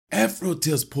Afro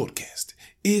Tales Podcast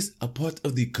is a part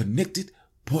of the Connected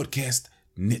Podcast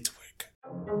Network.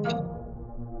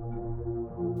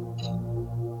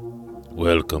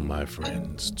 Welcome, my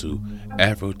friends, to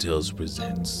Afro Tales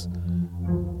Presents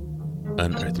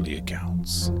Unearthly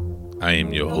Accounts. I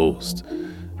am your host,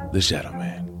 the Shadow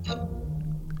Man,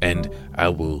 and I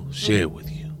will share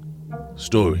with you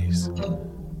stories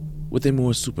with a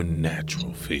more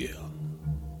supernatural feel.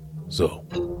 So,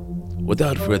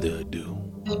 without further ado,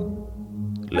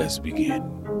 let's begin.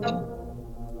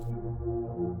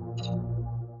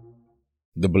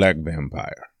 The Black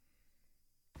Vampyre.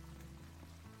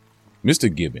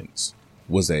 Mr. Gibbons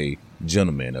was a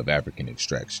gentleman of African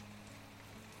extraction.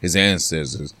 His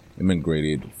ancestors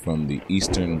immigrated from the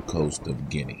eastern coast of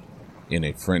Guinea in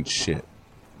a French ship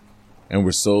and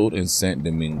were sold in Saint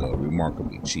Domingo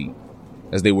remarkably cheap,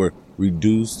 as they were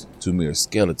reduced to mere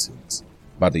skeletons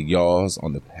by the yaws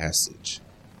on the passage,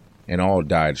 and all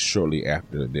died shortly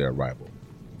after their arrival,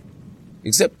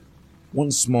 except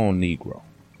one small Negro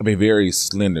of a very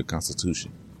slender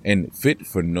constitution and fit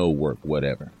for no work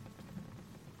whatever.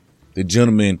 The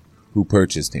gentleman who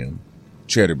purchased him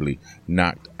charitably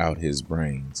knocked out his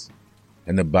brains,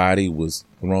 and the body was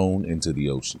thrown into the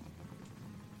ocean.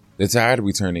 The tide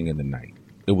returning in the night,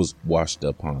 it was washed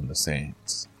upon the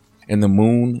sands, and the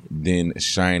moon then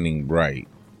shining bright,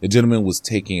 the gentleman was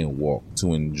taking a walk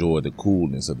to enjoy the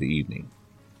coolness of the evening.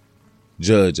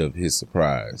 Judge of his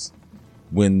surprise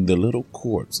when the little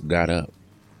corpse got up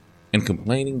and,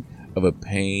 complaining of a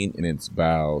pain in its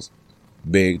bowels,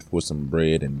 begged for some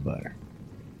bread and butter.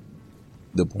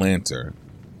 The planter,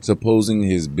 supposing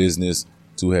his business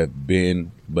to have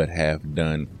been but half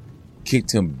done,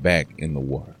 kicked him back in the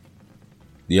water.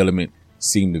 The element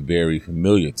seemed very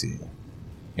familiar to him,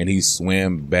 and he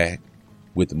swam back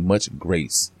with much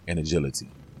grace and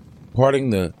agility,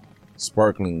 parting the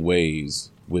sparkling waves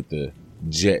with the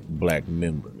jet black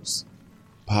members,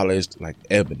 polished like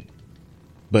ebony,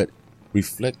 but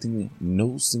reflecting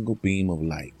no single beam of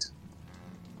light.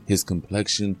 His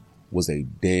complexion was a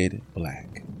dead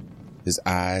black, his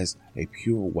eyes a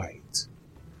pure white.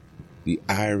 The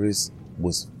iris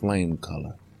was flame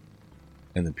color,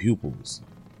 and the pupils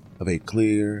of a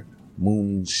clear,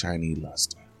 moonshiny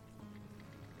luster,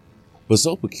 but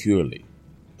so peculiarly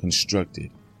constructed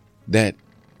that,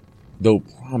 though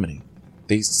prominent,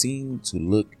 they seemed to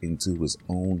look into his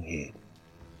own head.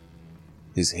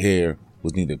 His hair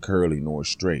was neither curly nor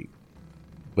straight,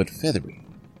 but feathery,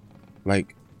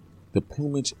 like the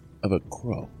plumage of a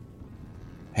crow.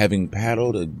 Having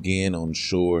paddled again on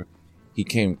shore, he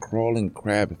came crawling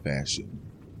crab fashion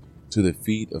to the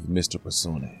feet of Mr.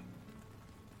 Persone.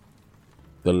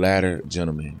 The latter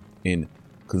gentleman, in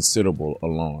considerable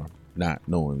alarm, not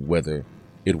knowing whether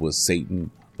it was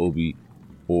Satan, Obi,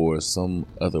 or some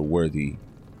other worthy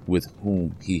with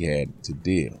whom he had to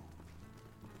deal,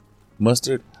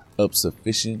 mustered up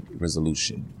sufficient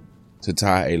resolution to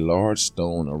tie a large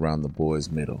stone around the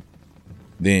boy's middle.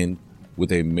 Then,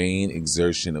 with a main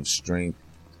exertion of strength,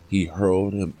 he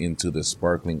hurled him into the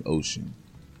sparkling ocean.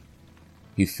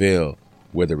 He fell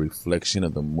where the reflection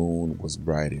of the moon was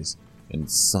brightest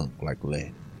and sunk like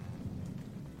lead,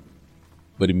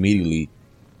 but immediately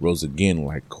rose again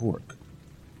like cork,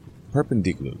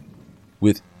 perpendicularly,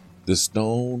 with the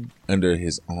stone under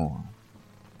his arm,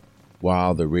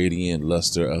 while the radiant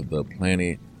luster of the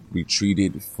planet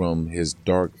retreated from his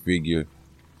dark figure,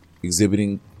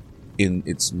 exhibiting in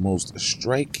its most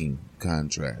striking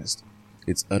contrast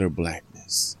its utter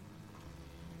blackness.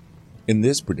 In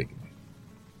this predicament,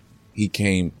 he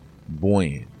came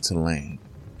buoyant to land,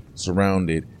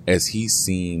 surrounded as he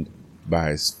seemed by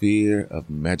a sphere of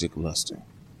magic luster.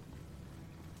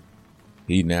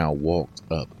 He now walked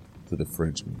up to the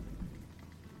Frenchman,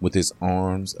 with his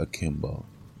arms akimbo,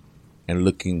 and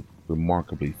looking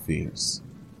remarkably fierce.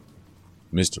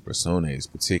 Mr. Persone's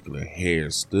particular hair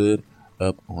stood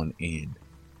up on end,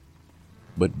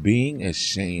 but being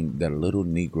ashamed that a little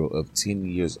Negro of 10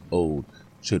 years old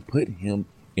should put him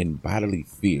in bodily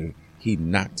fear, he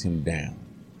knocked him down.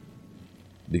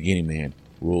 The Guinea man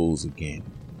rose again,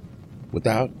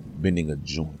 without bending a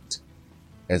joint.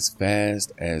 As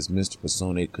fast as Mr.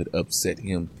 Persone could upset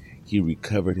him, he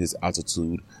recovered his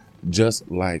altitude, just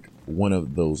like one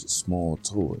of those small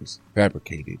toys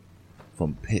fabricated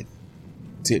from pith,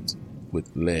 tipped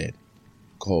with lead,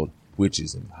 called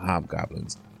witches and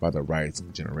hobgoblins by the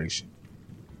rising generation.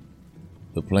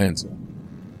 The planter,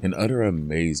 in utter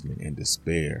amazement and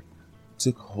despair,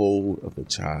 took hold of the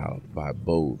child by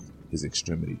both his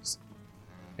extremities,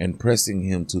 and pressing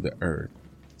him to the earth,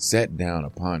 sat down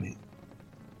upon him.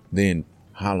 Then,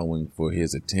 hollowing for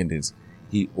his attendants,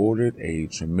 he ordered a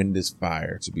tremendous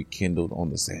fire to be kindled on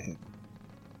the sand.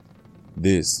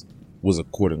 This was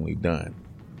accordingly done.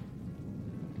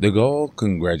 The Gaul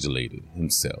congratulated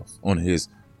himself on his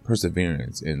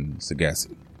perseverance and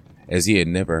sagacity, as he had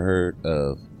never heard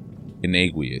of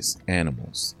inaguious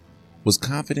animals, was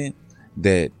confident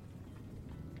that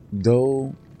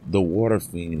though the water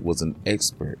fiend was an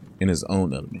expert in his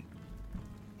own element,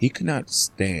 he could not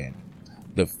stand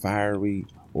the fiery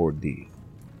ordeal.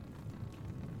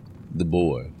 The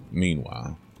boy,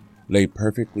 meanwhile, lay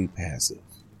perfectly passive,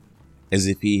 as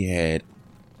if he had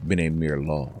been a mere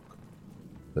log.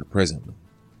 But presently,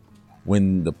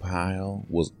 when the pile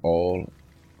was all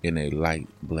in a light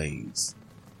blaze,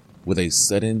 with a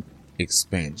sudden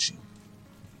expansion,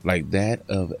 like that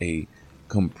of a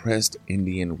compressed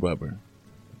Indian rubber,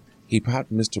 he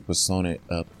popped Mr. Persone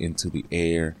up into the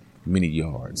air many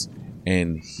yards,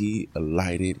 and he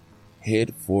alighted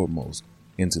head foremost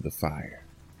into the fire,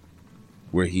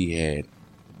 where he had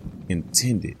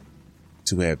intended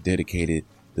to have dedicated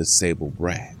the sable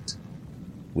brat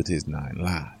with his 9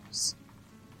 lives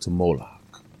to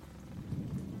Moloch.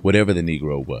 Whatever the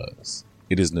Negro was,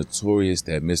 it is notorious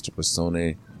that Mr.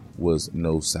 Persone was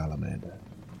no salamander.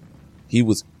 He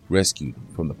was rescued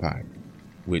from the pirate,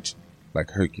 which,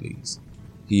 like Hercules,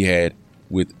 he had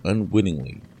with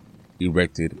unwittingly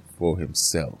erected for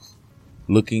himself,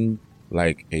 looking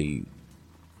like a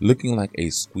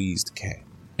squeezed cat,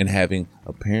 and having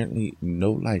apparently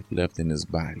no life left in his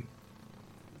body.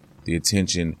 The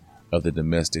attention of the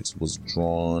domestics was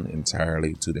drawn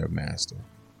entirely to their master,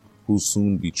 who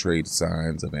soon betrayed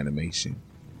signs of animation,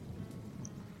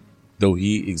 though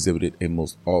he exhibited a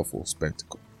most awful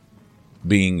spectacle,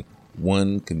 being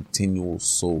one continual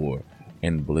sore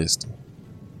and blister.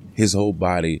 His whole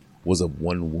body was of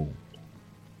one wound,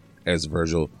 as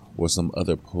Virgil or some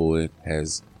other poet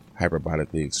has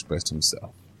hyperbolically expressed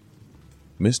himself.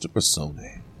 Mr.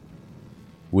 Persone,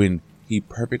 when he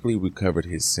perfectly recovered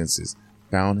his senses,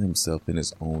 found himself in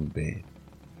his own bed,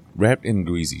 wrapped in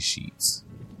greasy sheets,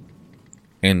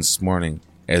 and smarting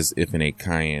as if in a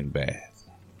cayenne bath.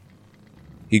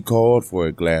 He called for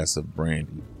a glass of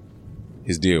brandy.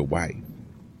 His dear wife,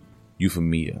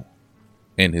 Euphemia,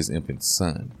 and his infant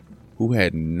son, who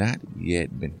had not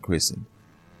yet been christened.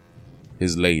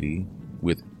 His lady,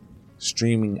 with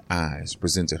streaming eyes,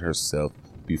 presented herself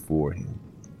before him,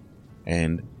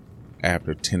 and,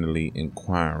 after tenderly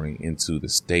inquiring into the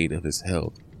state of his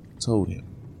health, told him,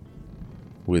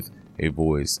 with a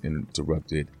voice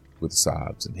interrupted with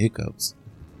sobs and hiccups,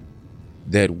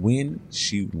 that when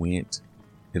she went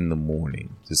in the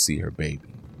morning to see her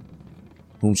baby,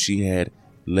 whom she had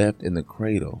left in the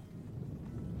cradle,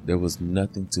 there was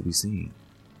nothing to be seen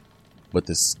but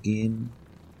the skin,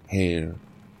 hair,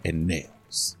 and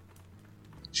nails.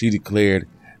 She declared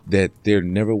that there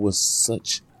never was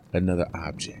such another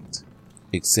object,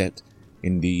 except,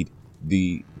 indeed,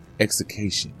 the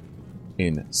execution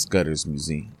in Scudder's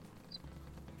Museum.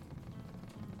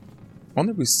 On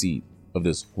the receipt of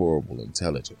this horrible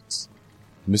intelligence,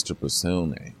 Mr.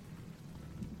 Persone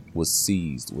was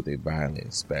seized with a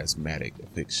violent spasmodic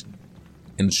affliction,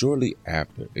 and shortly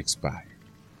after expired,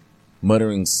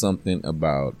 muttering something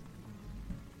about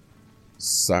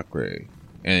Sacre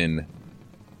and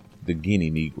the Guinea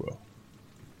Negro.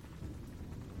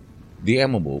 The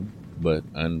amiable but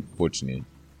unfortunate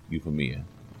Euphemia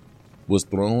was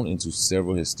thrown into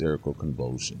several hysterical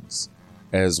convulsions,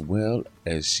 as well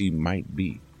as she might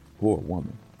be, poor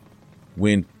woman,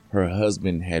 when her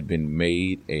husband had been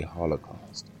made a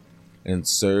holocaust and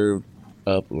served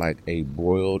up like a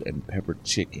broiled and peppered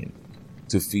chicken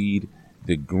to feed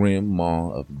the grim maw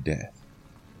of death,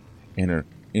 and her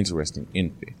interesting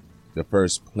infant, the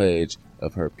first pledge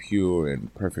of her pure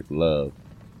and perfect love,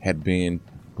 had been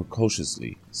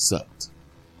precociously sucked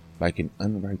like an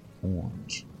unripe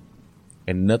orange,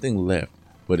 and nothing left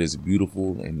but his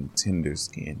beautiful and tender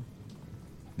skin.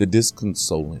 The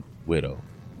disconsolate widow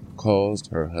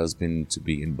caused her husband to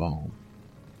be embalmed,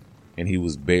 and he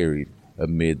was buried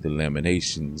amid the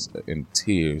lamentations and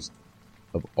tears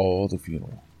of all the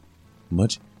funeral,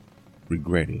 much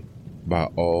regretted by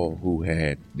all who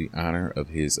had the honor of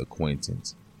his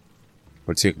acquaintance,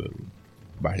 particularly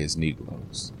by his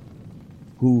Negroes,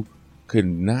 who could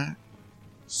not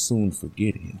soon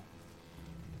forget him,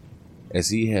 as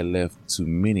he had left too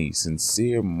many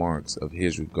sincere marks of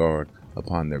his regard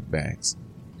upon their backs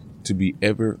to be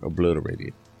ever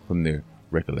obliterated from their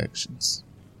recollections.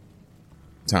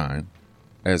 Time,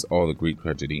 as all the Greek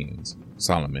tragedians,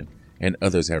 Solomon, and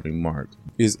others have remarked,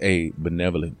 is a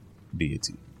benevolent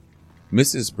deity.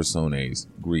 Mrs. Persone's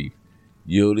grief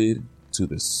yielded to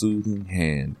the soothing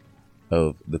hand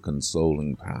of the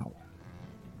consoling power,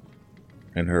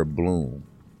 and her bloom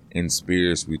and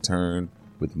spirits returned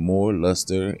with more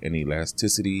luster and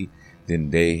elasticity than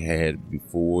they had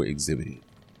before exhibited.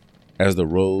 As the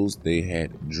rose they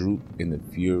had drooped in the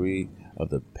fury of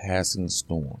the passing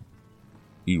storm,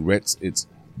 erects its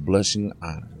blushing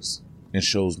honors, and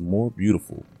shows more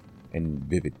beautiful and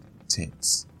vivid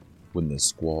tints when the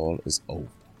squall is over.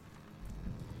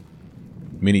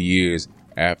 Many years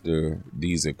after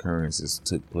these occurrences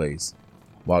took place,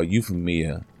 while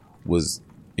Euphemia was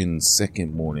in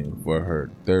second mourning for her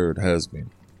third husband,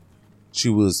 she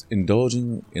was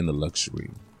indulging in the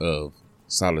luxury of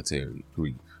solitary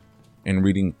grief and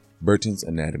reading Burton's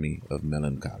Anatomy of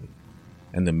Melancholy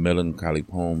and the melancholy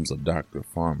poems of Dr.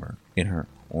 Farmer in her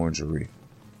orangery.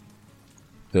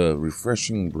 The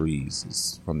refreshing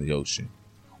breezes from the ocean,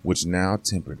 which now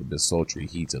tempered the sultry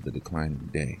heat of the declining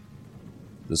day,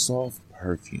 the soft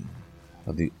perfume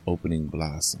of the opening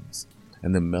blossoms,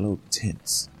 and the mellow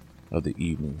tints of the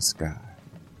evening sky,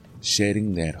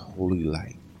 shedding that holy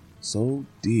light so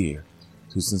dear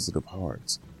to sensitive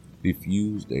hearts,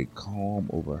 diffused a calm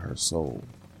over her soul.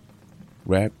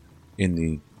 Wrapped in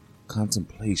the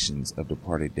contemplations of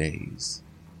departed days,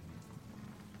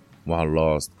 while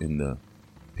lost in the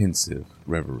pensive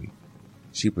reverie,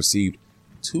 she perceived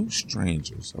two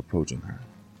strangers approaching her.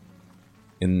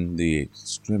 In the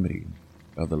extremity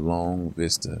of the long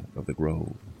vista of the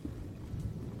grove,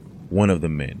 one of the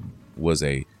men was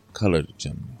a colored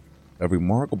gentleman of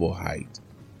remarkable height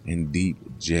and deep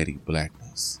jetty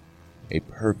blackness, a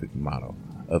perfect model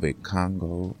of a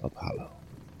Congo Apollo.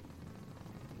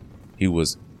 He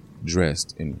was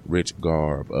dressed in rich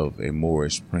garb of a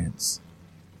Moorish prince,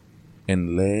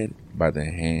 and led by the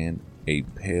hand a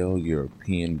pale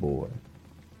European boy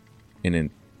in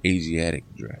an Asiatic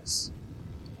dress,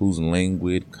 whose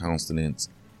languid countenance,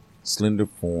 slender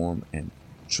form, and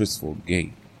tristful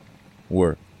gait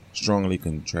were strongly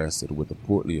contrasted with the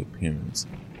portly appearance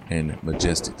and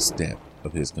majestic step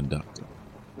of his conductor.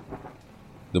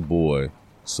 The boy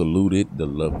saluted the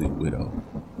lovely widow,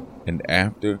 and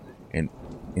after an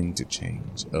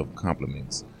interchange of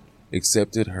compliments,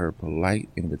 accepted her polite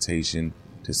invitation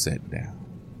to sit down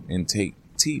and take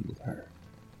tea with her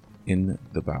in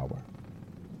the bower.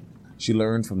 She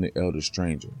learned from the elder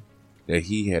stranger that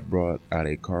he had brought out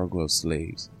a cargo of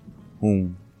slaves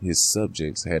whom his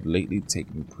subjects had lately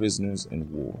taken prisoners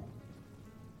in war,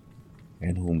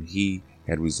 and whom he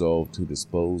had resolved to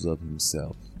dispose of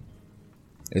himself,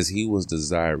 as he was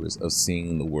desirous of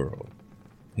seeing the world.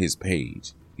 His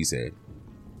page, he said,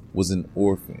 was an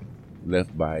orphan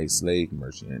left by a slave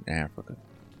merchant in Africa.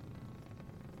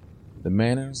 The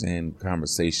manners and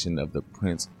conversation of the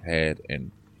prince had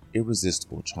an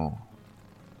irresistible charm.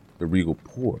 The regal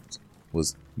port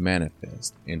was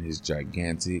manifest in his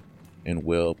gigantic and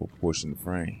well-proportioned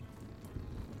frame,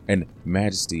 and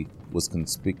majesty was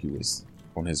conspicuous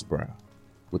on his brow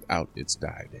without its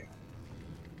diadem.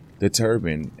 The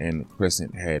turban and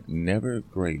crescent had never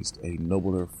graced a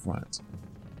nobler front,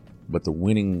 but the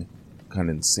winning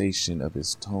condensation of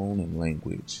his tone and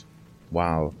language,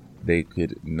 while they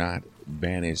could not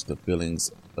banish the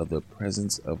feelings of the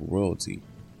presence of royalty,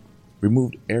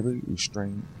 removed every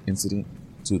restraint incident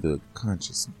to the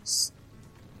consciousness.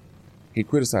 He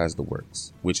criticized the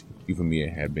works which Euphemia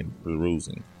had been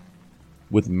perusing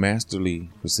with masterly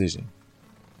precision,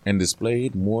 and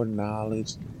displayed more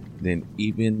knowledge than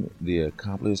even the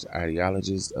accomplished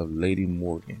ideologists of Lady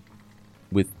Morgan,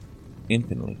 with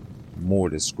infinitely more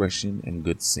discretion and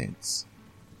good sense.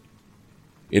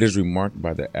 It is remarked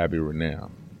by the Abbé Raynal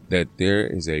that there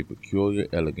is a peculiar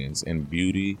elegance and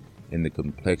beauty in the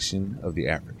complexion of the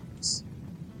Africans,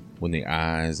 when the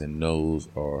eyes and nose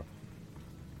are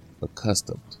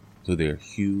accustomed to their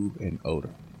hue and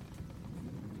odor.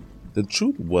 The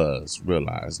truth was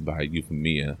realized by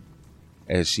Euphemia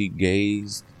as she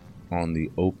gazed on the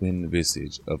open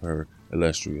visage of her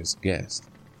illustrious guest.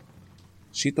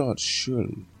 She thought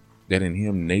surely that in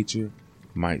him nature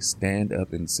might stand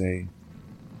up and say,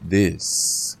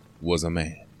 "This was a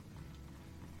man."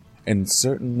 And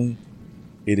certainly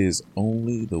it is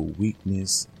only the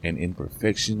weakness and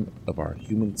imperfection of our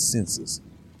human senses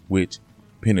which,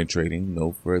 penetrating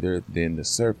no further than the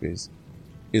surface,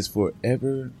 is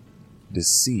forever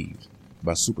deceived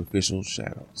by superficial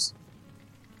shadows.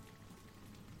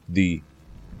 The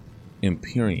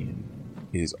Empyrean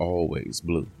is always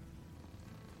blue.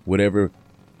 Whatever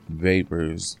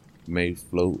vapors may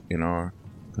float in our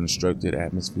constructed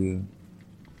atmosphere,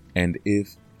 and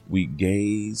if we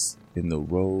gaze in the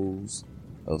rows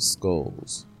of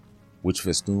skulls which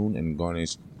festoon and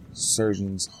garnish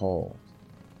surgeons' halls,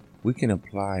 we can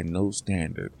apply no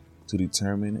standard to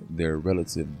determine their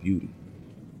relative beauty.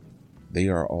 They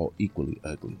are all equally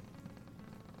ugly,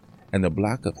 and the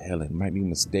block of Helen might be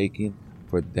mistaken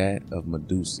for that of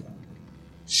Medusa.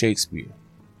 Shakespeare,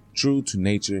 true to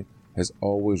nature, has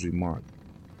always remarked,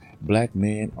 black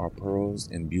men are pearls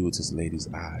in beauteous ladies'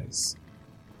 eyes.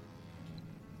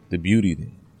 The beauty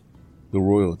then, the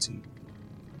royalty,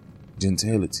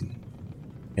 gentility,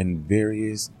 and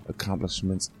various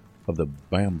accomplishments of the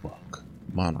Bambuk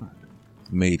monarch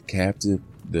made captive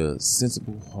the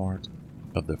sensible heart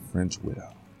of the French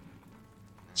widow.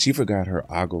 She forgot her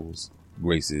ogles,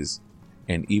 graces,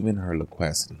 and even her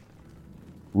loquacity.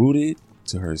 Rooted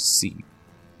to her seat,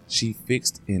 she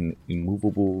fixed in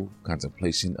immovable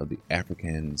contemplation of the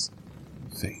African's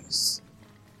face.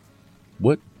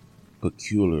 What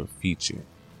peculiar feature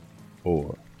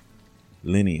or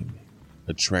lineament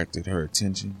attracted her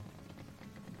attention?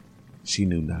 She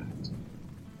knew not.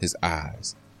 His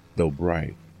eyes, though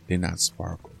bright, did not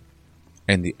sparkle,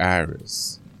 and the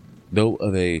iris, though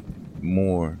of a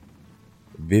more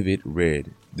vivid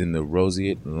red than the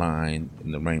roseate line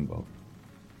in the rainbow,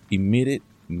 emitted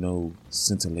no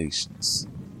scintillations.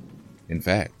 In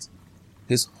fact,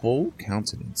 his whole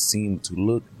countenance seemed to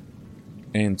look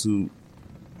and to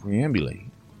preambulate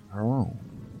her own.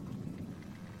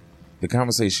 The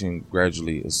conversation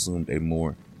gradually assumed a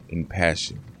more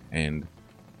impassioned and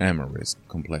amorous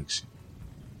complexion,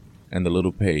 and the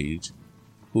little page,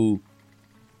 who,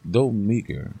 though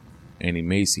meager and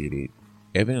emaciated,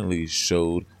 evidently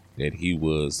showed that he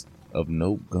was of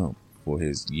no gump for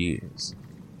his years,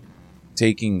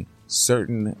 taking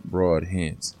certain broad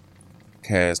hints,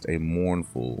 cast a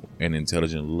mournful and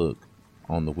intelligent look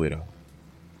on the widow,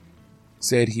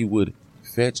 said he would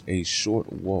fetch a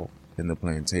short walk in the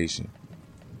plantation,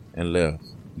 and left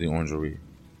the orangery.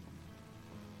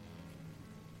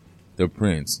 The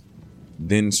prince,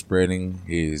 then spreading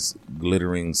his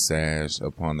glittering sash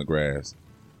upon the grass,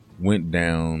 went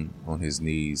down on his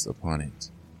knees upon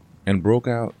it, and broke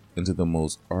out into the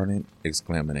most ardent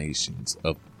exclamations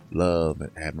of love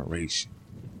and admiration,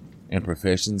 and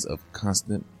professions of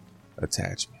constant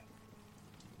attachment.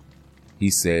 He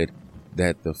said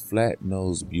that the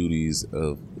flat-nosed beauties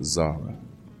of Zara,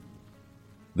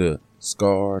 the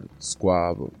scarred,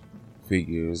 squab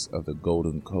figures of the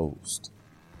Golden Coast,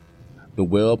 the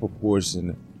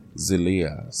well-proportioned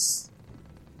Zelias,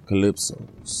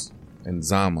 Calypsos, and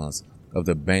Zamas of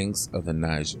the banks of the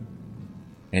Niger,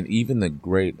 and even the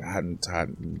great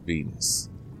Hottentot Venus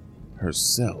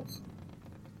herself,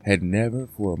 had never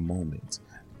for a moment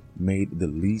made the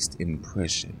least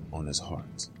impression on his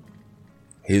heart.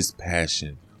 His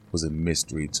passion was a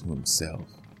mystery to himself,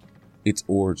 its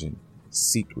origin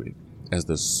secret as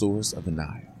the source of the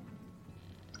Nile,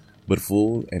 but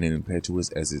full and impetuous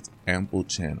as its ample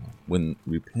channel when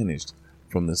replenished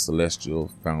from the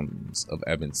celestial fountains of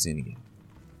Abyssinia.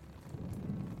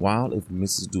 While if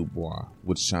Mrs. Dubois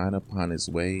would shine upon its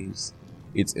waves,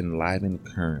 its enlivened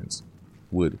currents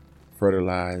would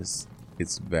fertilize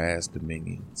its vast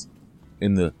dominions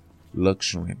in the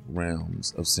luxuriant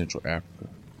realms of Central Africa,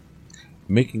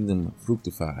 making them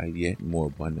fructify yet more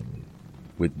abundantly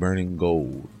with burning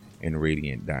gold and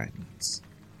radiant diamonds.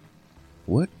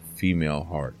 What female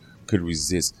heart could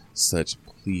resist such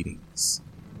pleadings,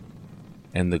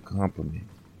 and the compliment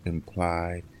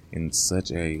implied in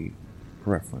such a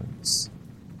preference?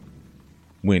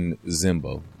 When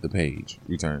Zimbo, the page,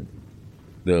 returned,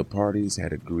 the parties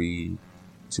had agreed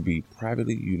to be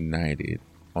privately united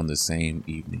on the same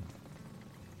evening.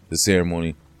 The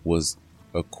ceremony was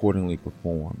accordingly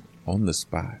performed on the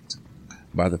spot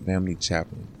by the family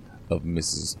chaplain of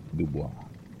Mrs. Dubois,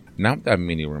 not without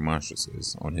many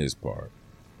remonstrances on his part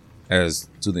as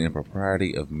to the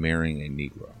impropriety of marrying a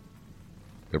Negro.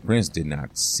 The prince did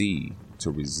not see to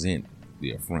resent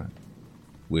the affront,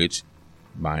 which,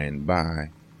 by and by,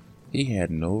 he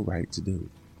had no right to do,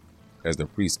 as the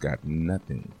priest got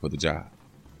nothing for the job.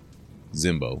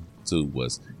 Zimbo, too,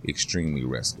 was extremely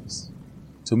restless,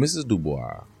 till Mrs.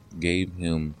 Dubois gave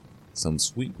him some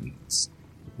sweetmeats,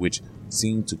 which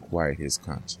seemed to quiet his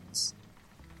conscience,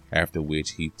 after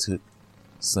which he took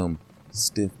some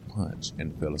stiff punch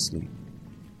and fell asleep.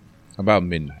 About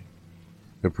midnight,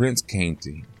 the prince came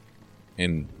to him,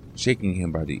 and, shaking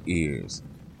him by the ears,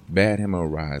 bade him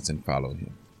arise and follow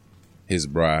him. His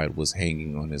bride was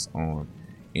hanging on his arm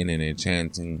in an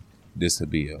enchanting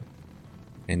dishabille,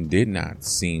 and did not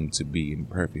seem to be in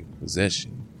perfect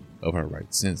possession of her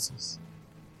right senses.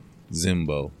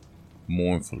 Zimbo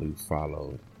mournfully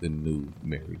followed the new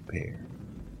married pair.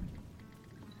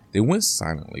 They went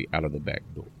silently out of the back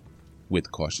door,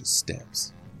 with cautious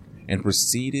steps, and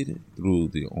proceeded through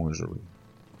the orangery.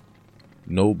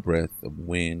 No breath of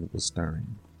wind was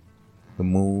stirring. The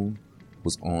moon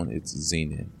was on its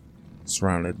zenith,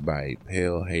 surrounded by a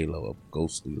pale halo of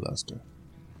ghostly luster.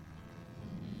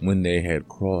 When they had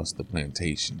crossed the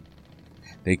plantation,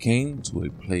 they came to a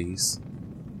place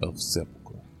of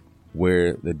sepulchre,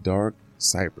 where the dark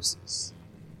cypresses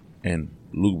and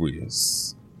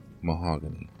lugubrious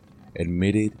mahogany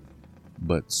admitted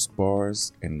but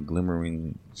sparse and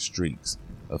glimmering streaks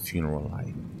of funeral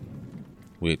light,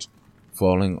 which,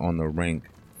 falling on the rank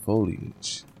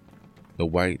foliage, the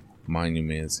white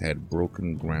monuments had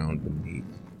broken ground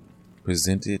beneath,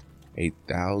 presented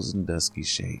 1,000 dusky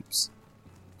shapes,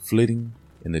 flitting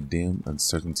in the dim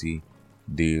uncertainty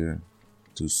dear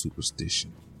to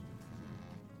superstition.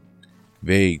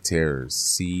 Vague terrors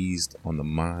seized on the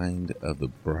mind of the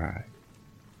bride,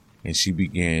 and she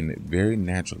began very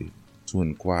naturally to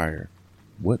inquire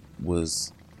what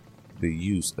was the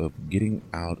use of getting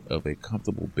out of a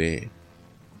comfortable bed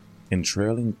and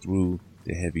trailing through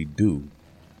the heavy dew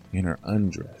in her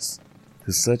undress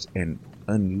to such an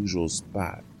unusual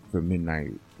spot for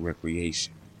midnight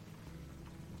recreation.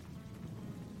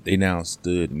 They now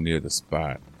stood near the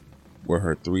spot where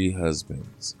her 3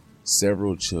 husbands,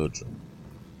 several children,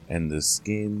 and the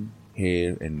skin,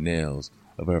 hair, and nails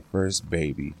of her first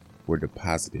baby were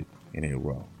deposited in a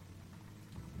row.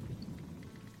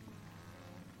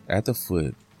 At the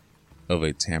foot of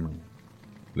a tamarind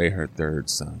lay her 3rd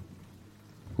son,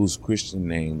 whose Christian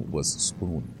name was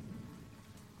Spoon,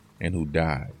 and who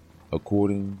died,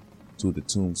 according to the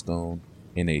tombstone,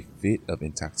 in a fit of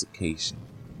intoxication,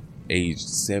 aged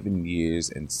 7 years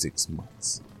and 6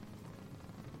 months.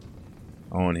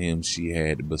 On him she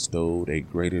had bestowed a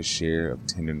greater share of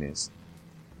tenderness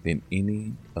than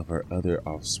any of her other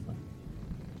offspring,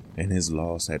 and his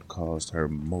loss had caused her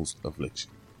most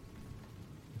affliction.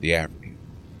 The African,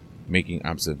 making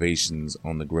observations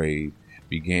on the grave,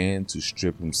 began to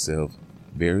strip himself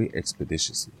very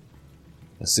expeditiously.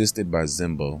 Assisted by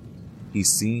Zimbo, he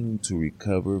seemed to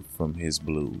recover from his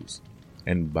blues,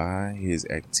 and by his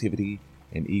activity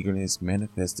and eagerness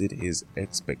manifested his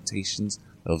expectations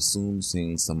of soon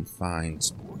seeing some fine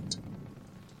sport.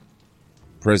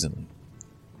 Presently,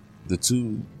 the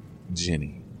 2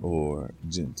 genii, or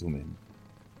gentlemen,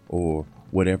 or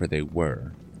whatever they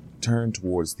were, turned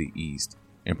towards the east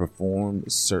and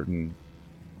performed certain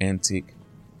antic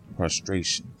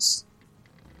prostrations,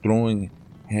 throwing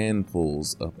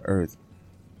handfuls of earth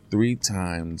 3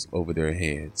 times over their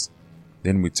heads.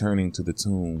 Then returning to the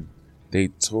tomb, they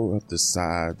tore up the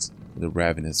sides with a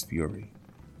ravenous fury,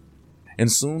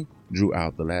 and soon drew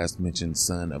out the last mentioned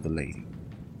son of the lady,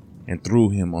 and threw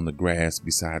him on the grass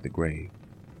beside the grave.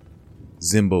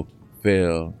 Zimbo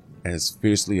fell as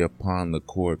fiercely upon the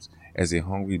corpse as a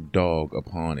hungry dog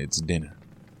upon its dinner,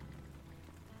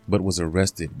 but was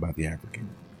arrested by the African,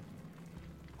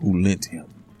 who lent him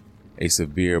a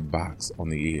severe box on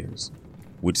the ears,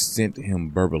 which sent him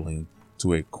burbling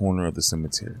to a corner of the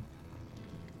cemetery.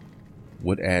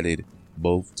 What added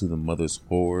both to the mother's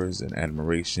horrors and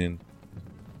admiration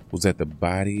was that the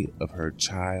body of her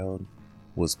child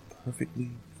was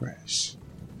perfectly fresh,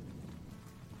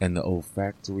 and the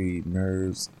olfactory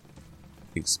nerves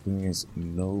experienced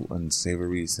no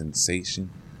unsavory sensation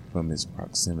from its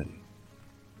proximity,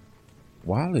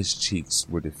 while his cheeks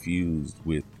were diffused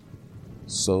with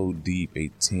so deep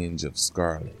a tinge of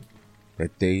scarlet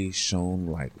that they shone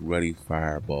like ruddy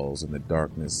fireballs in the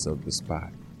darkness of the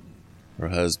spot. Her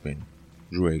husband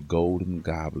drew a golden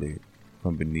goblet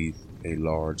from beneath a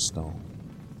large stone.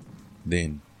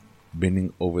 Then,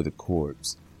 bending over the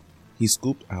corpse, he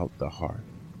scooped out the heart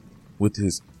with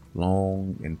his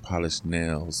long and polished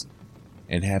nails,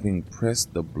 and having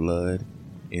pressed the blood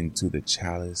into the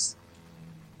chalice,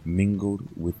 mingled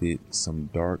with it some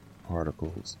dark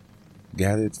particles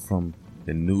gathered from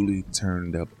the newly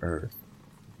turned up earth.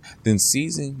 Then,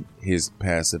 seizing his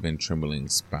passive and trembling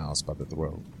spouse by the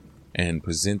throat, and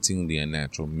presenting the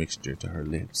unnatural mixture to her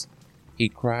lips, he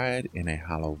cried in a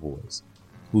hollow voice,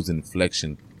 whose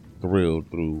inflection thrilled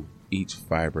through each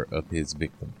fiber of his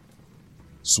victim,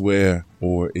 "Swear,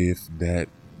 or if that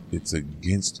it's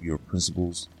against your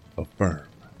principles, affirm,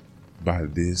 by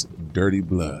this dirty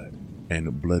blood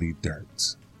and bloody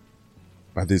dirt,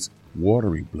 by this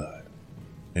watery blood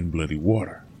and bloody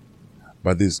water,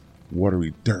 by this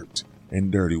watery dirt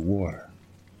and dirty water,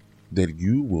 that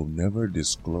you will never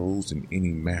disclose in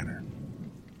any manner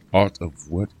aught of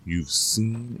what you've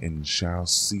seen and shall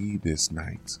see this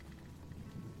night.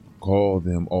 Call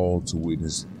them all to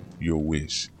witness your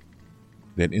wish,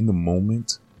 that in the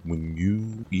moment when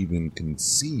you even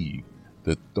conceive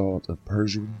the thought of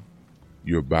perjury,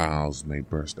 your bowels may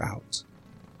burst out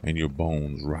and your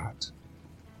bones rot,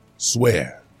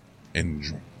 Swear and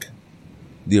drink.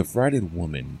 The affrighted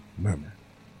woman murmured,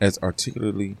 as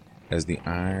articulately as the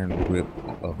iron grip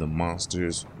of the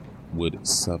monsters would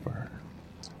suffer her,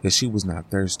 that she was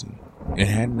not thirsty, and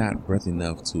had not breath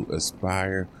enough to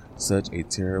aspire such a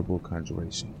terrible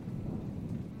conjuration.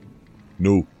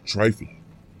 No trifling.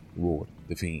 Roared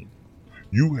the fiend.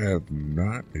 You have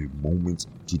not a moment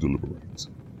to deliberate.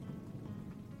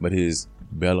 But his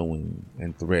bellowing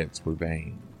and threats were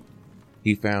vain.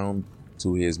 He found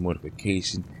to his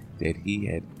mortification that he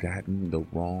had gotten the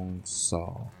wrong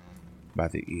saw by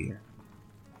the ear,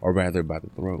 or rather by the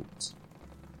throat.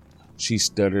 She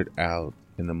stuttered out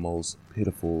in the most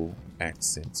pitiful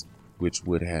accents which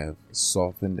would have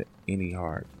softened any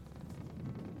heart,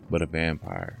 but a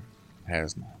vampire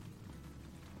has none.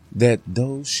 That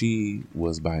though she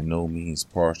was by no means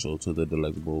partial to the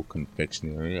delectable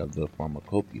confectionery of the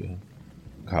pharmacopoeia,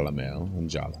 calomel and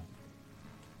jala,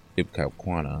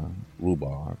 ipecacuanha,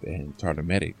 rhubarb, and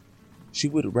tartaric, she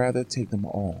would rather take them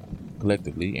all,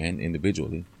 collectively and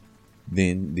individually,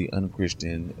 than the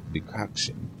unchristian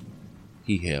decoction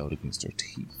he held against her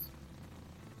teeth.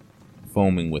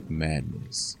 Foaming with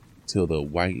madness, till the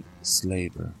white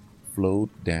slaver flowed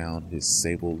down his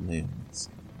sable limbs,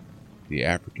 the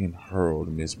African hurled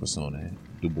Miss Persona,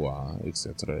 Dubois,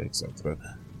 etc.,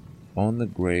 on the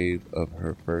grave of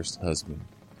her first husband,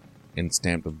 and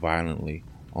stamped violently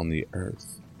on the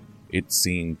earth. It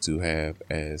seemed to have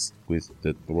as with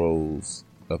the throes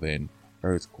of an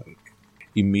earthquake.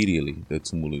 Immediately the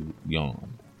tumult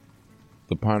yawned.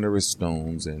 The ponderous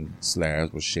stones and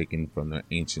slabs were shaken from their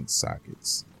ancient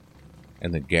sockets,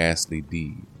 and the ghastly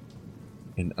deed,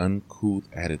 in uncouth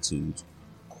attitudes,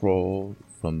 crawled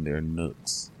from their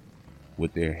nooks,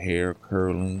 with their hair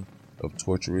curling of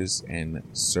tortuous and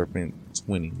serpent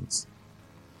twinnings,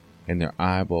 and their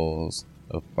eyeballs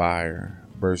of fire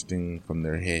bursting from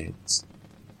their heads,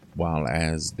 while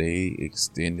as they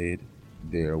extended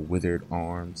their withered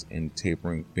arms and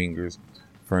tapering fingers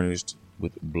furnished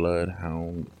with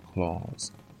bloodhound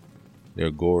claws,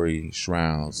 their gory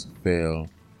shrouds fell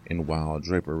in wild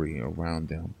drapery around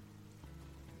them,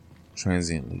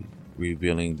 transiently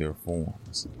revealing their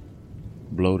forms,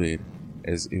 bloated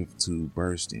as if to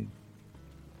bursting,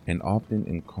 and often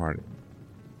incarnate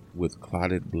with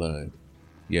clotted blood,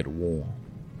 yet warm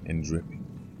and dripping.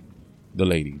 The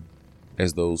lady,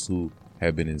 as those who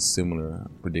have been in similar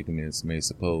predicaments may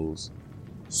suppose,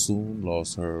 soon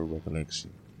lost her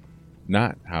recollection.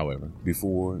 Not, however,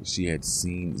 before she had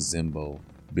seen Zimbo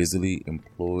busily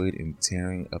employed in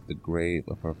tearing up the grave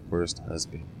of her first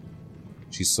husband.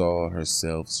 She saw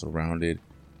herself surrounded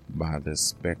by the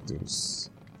specters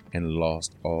and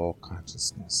lost all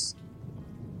consciousness.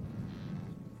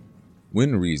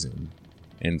 When reason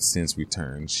and sense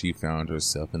returned, she found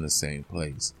herself in the same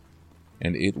place,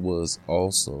 and it was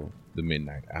also the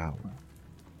midnight hour.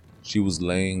 She was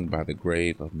laying by the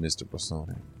grave of Mr.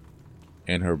 Persona,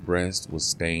 and her breast was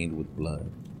stained with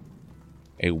blood.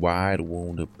 A wide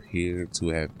wound appeared to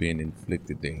have been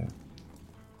inflicted there,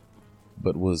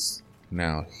 but was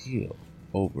now healed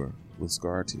over with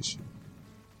scar tissue.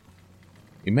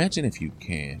 Imagine, if you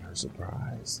can, her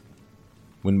surprise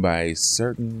when, by a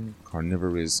certain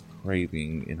carnivorous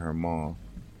craving in her maw,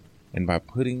 and by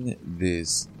putting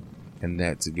this and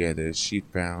that together, she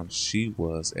found she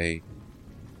was a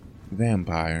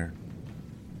vampire,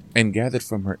 and gathered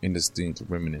from her indistinct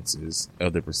reminiscences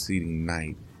of the preceding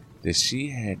night that she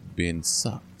had been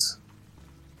sucked,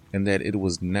 and that it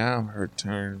was now her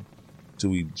turn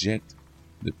to eject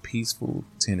the peaceful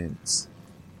tenants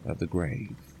of the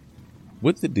grave.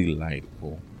 With the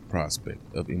delightful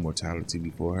prospect of immortality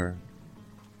before her,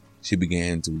 she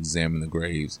began to examine the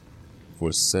graves for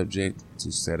a subject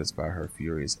to satisfy her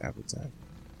furious appetite.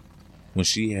 When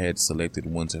she had selected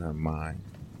one to her mind,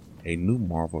 a new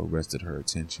marvel arrested her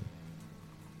attention.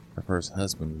 Her first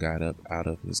husband got up out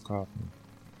of his coffin,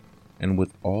 and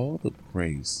with all the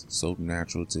grace so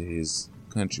natural to his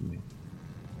countrymen,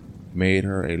 made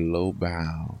her a low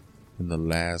bow in the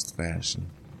last fashion,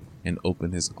 and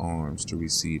opened his arms to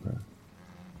receive her.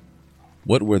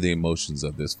 What were the emotions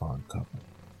of this fond couple,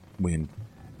 when,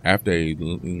 after a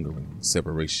lingering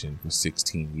separation for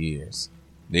 16 years,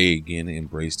 they again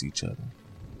embraced each other,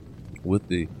 with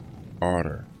the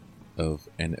ardor of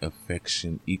an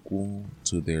affection equal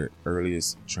to their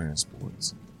earliest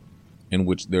transports, in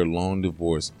which their long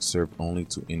divorce served only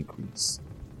to increase,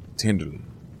 tenderly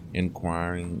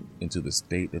inquiring into the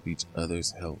state of each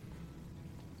other's health,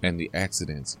 and the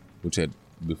accidents which had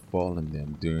befallen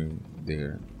them during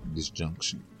their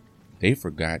disjunction. They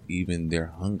forgot even their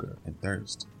hunger and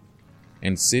thirst,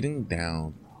 and sitting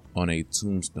down on a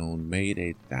tombstone made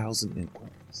 1,000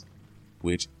 inquiries.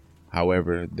 which,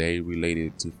 however they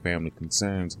related to family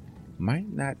concerns,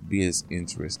 might not be as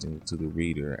interesting to the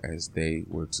reader as they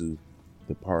were to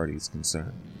the parties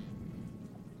concerned.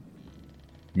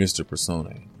 Mr.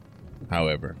 Persone,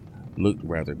 however, looked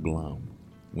rather glum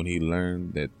when he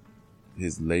learned that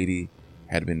his lady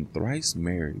had been thrice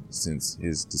married since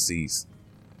his decease,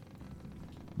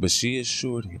 but she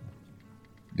assured him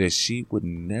that she would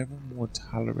never more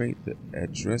tolerate the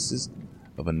addresses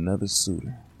of another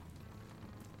suitor.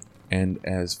 And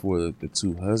as for the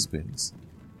two husbands,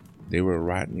 they were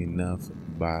rotten enough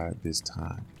by this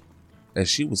time, as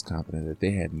she was confident that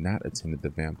they had not attended the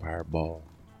vampire ball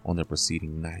on the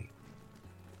preceding night.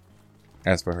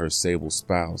 As for her sable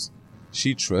spouse,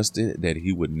 she trusted that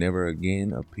he would never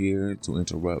again appear to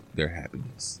interrupt their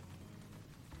happiness.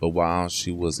 But while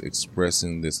she was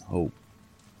expressing this hope,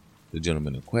 the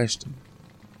gentleman in question,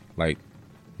 like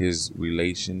his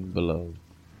relation below,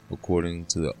 according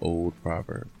to the old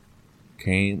proverb,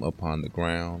 came upon the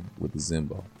ground with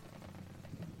Zimbo.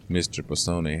 Mr.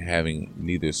 Persone, having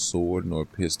neither sword nor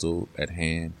pistol at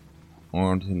hand,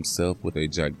 armed himself with a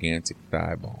gigantic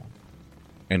thigh bone,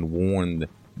 and warned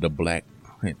the Black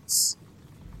Prince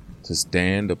to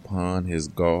stand upon his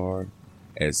guard,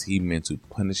 as he meant to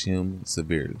punish him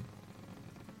severely.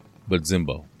 But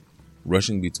Zimbo,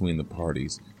 rushing between the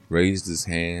parties, raised his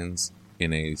hands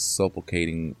in a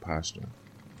supplicating posture,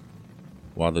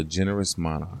 while the generous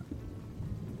monarch,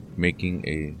 making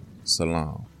a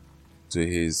salaam to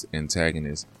his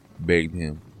antagonist, begged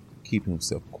him keep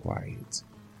himself quiet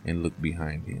and look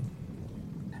behind him.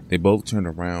 They both turned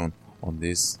around on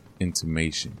this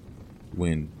intimation,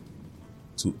 when,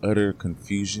 to utter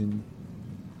confusion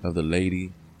of the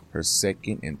lady, her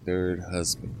second and third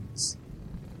husbands,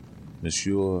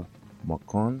 Monsieur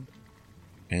Marquand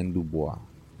and Dubois,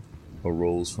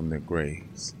 arose from their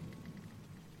graves,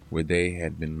 where they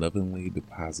had been lovingly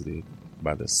deposited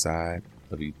by the side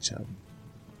of each other.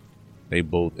 They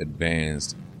both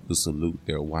advanced to salute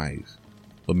their wife,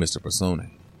 but Mr.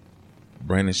 Persone,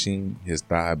 brandishing his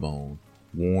thigh bone,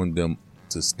 warned them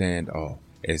to stand off,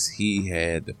 as he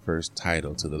had the first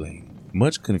title to the lady.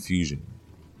 Much confusion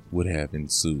would have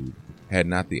ensued had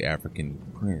not the African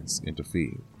prince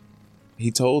interfered.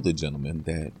 He told the gentleman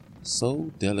that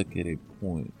so delicate a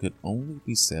point could only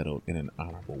be settled in an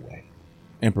honorable way,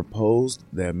 and proposed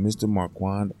that Mr.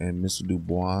 Marquand and Mr.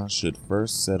 Dubois should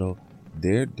first settle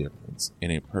their difference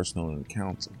in a personal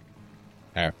encounter,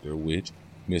 after which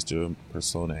Mr.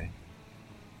 Persone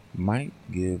might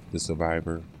give the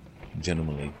survivor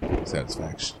gentlemanly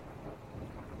satisfaction.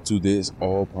 To this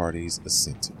all parties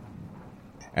assented.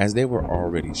 As they were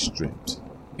already stripped,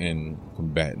 and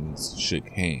combatants shook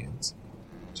hands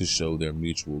to show their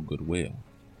mutual goodwill,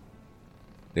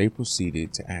 they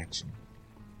proceeded to action.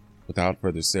 Without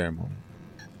further ceremony,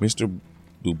 Mr.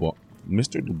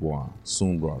 Dubois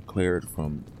soon brought claret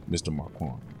from Mr.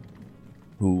 Marquand,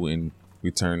 who, in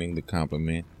returning the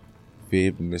compliment,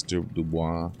 fibbed Mr.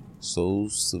 Dubois so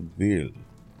severely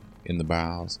in the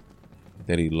bows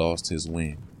that he lost his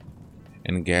wind,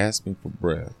 and gasping for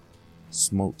breath,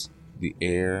 smote the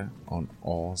air on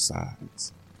all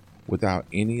sides, without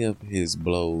any of his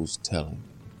blows telling.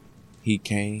 He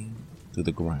came to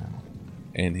the ground,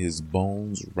 and his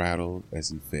bones rattled as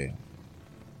he fell.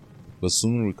 But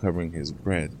soon recovering his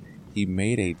breath, he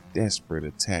made a desperate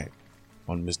attack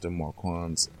on Mr.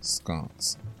 Marquand's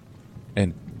sconce,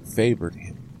 and favored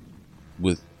him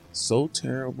with so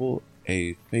terrible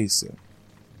a facer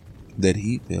that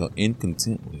he fell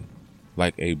incontinently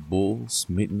like a bull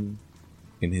smitten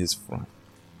in his front.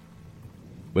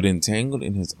 But entangled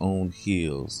in his own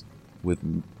heels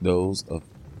with those of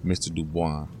Mr.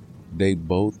 Dubois, they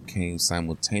both came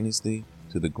simultaneously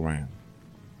to the ground,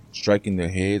 striking their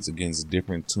heads against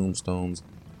different tombstones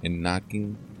and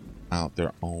knocking out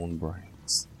their own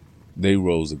brains. They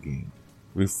rose again,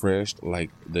 refreshed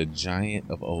like the giant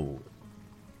of old,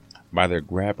 by their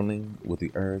grappling with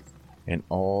the earth, and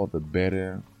all the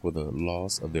better for the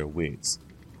loss of their wits,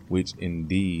 which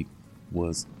indeed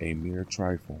was a mere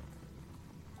trifle.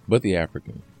 But the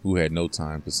African, who had no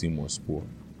time to see more sport,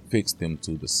 fixed them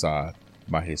to the sod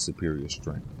by his superior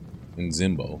strength, and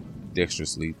Zimbo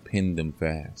dexterously pinned them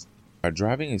fast by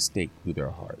driving a stake through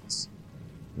their hearts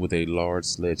with a large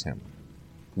sledgehammer,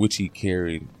 which he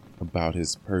carried about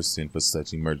his person for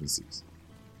such emergencies.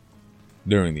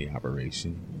 During the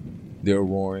operation, their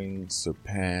roaring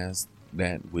surpassed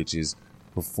that which is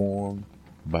performed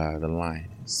by the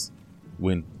lioness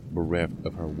when bereft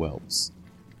of her whelps.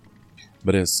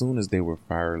 But as soon as they were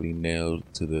firmly nailed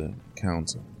to the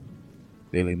counter,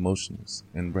 they lay motionless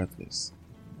and breathless,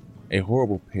 a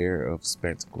horrible pair of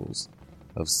spectacles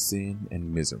of sin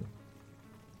and misery.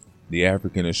 The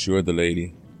African assured the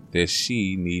lady that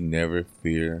she need never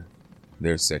fear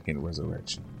their second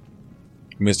resurrection.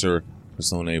 Mr.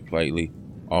 Persone politely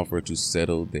offered to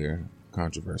settle their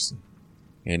controversy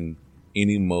in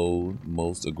any mode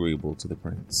most agreeable to the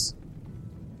prince,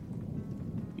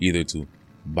 either to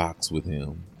box with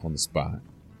him on the spot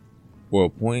or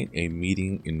appoint a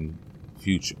meeting in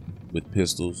future with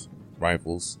pistols,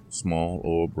 rifles, small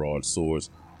or broadswords,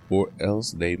 or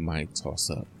else they might toss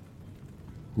up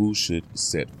who should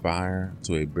set fire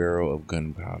to a barrel of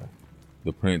gunpowder.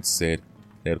 The prince said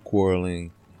that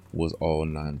quarreling was all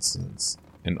nonsense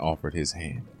and offered his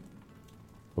hand.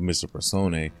 But Mr.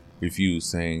 Persone refused,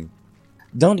 saying,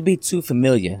 "Don't be too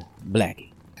familiar,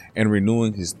 Blackie," and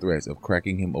renewing his threats of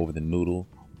cracking him over the noodle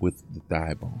with the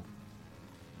thigh bone.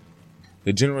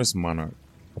 The generous monarch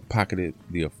pocketed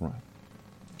the affront.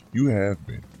 You have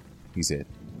been, He said,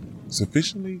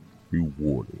 sufficiently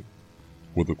rewarded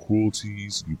for the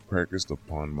cruelties you practiced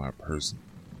upon my person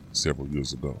several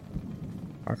years ago.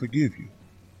 I forgive you,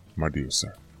 my dear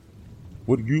sir.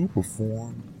 What you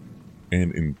performed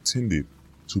and intended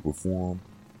to perform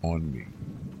on me.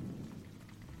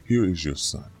 Here is your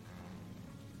son,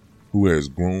 who has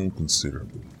grown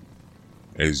considerably,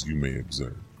 as you may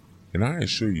observe, and I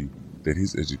assure you that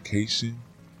his education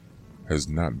has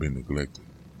not been neglected.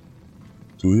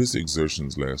 To his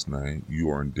exertions last night, you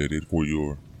are indebted for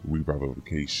your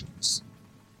revivifications,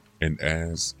 and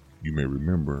as you may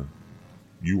remember,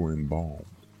 you were embalmed.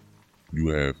 You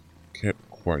have kept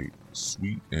quite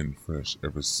sweet and fresh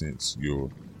ever since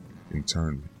your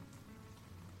internment.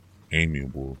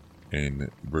 Amiable and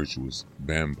virtuous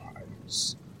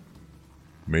vampires,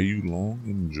 may you long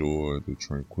enjoy the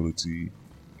tranquility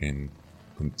and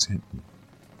contentment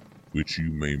which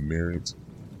you may merit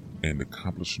and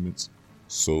accomplishments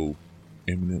so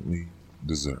eminently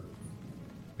deserve.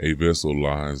 A vessel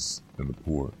lies in the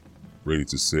port, ready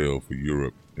to sail for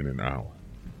Europe in an hour.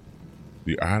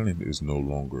 The island is no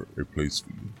longer a place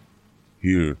for you.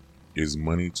 Here is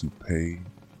money to pay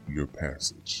your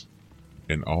passage.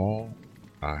 And all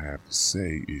I have to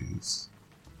say is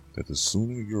that the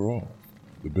sooner you're off,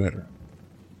 the better.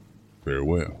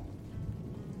 Farewell.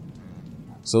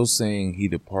 So saying, he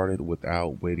departed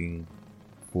without waiting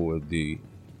for the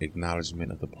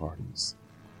acknowledgement of the parties.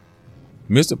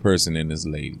 Mr. Person and his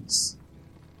ladies,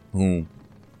 whom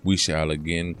we shall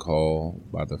again call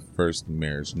by the first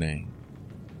marriage name,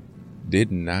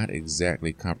 did not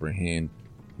exactly comprehend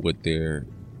what their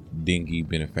dingy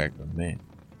benefactor meant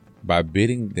by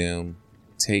bidding them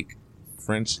take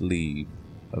French leave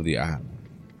of the island,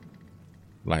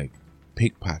 like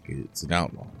pickpockets and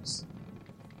outlaws.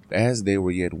 As they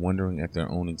were yet wondering at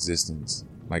their own existence,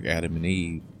 like Adam and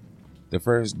Eve, the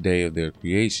first day of their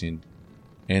creation,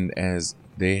 and as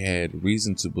they had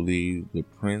reason to believe the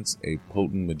prince a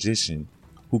potent magician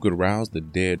who could rouse the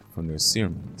dead from their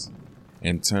sermons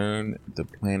and turn the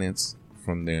planets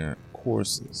from their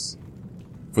courses.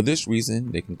 For this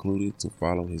reason, they concluded to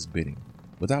follow his bidding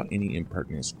without any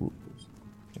impertinent scruples.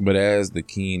 But as the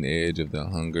keen edge of their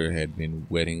hunger had been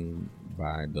whetting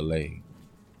by delay,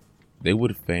 they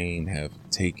would fain have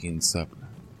taken supper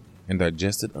and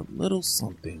digested a little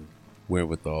something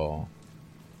wherewithal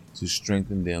to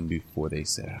strengthen them before they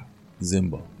set out.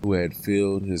 Zimbo, who had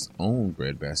filled his own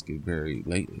breadbasket very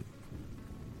lately,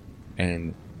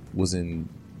 and was in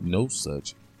no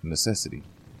such necessity,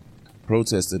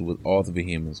 protested with all the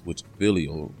vehemence which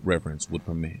filial reverence would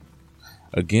permit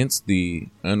against the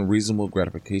unreasonable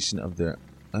gratification of their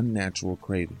unnatural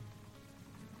craving,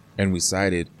 and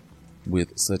recited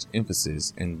with such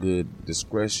emphasis and good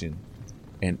discretion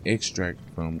an extract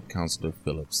from Councillor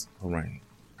Philip's harangue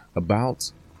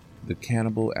about the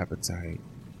cannibal appetite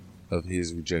of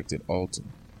his rejected altar,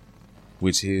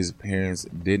 which his parents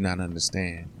did not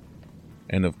understand,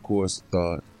 and of course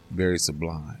thought very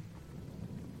sublime.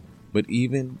 But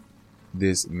even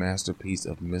this masterpiece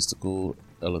of mystical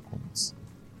eloquence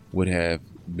would have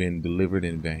been delivered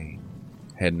in vain,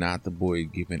 had not the boy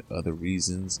given other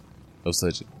reasons of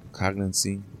such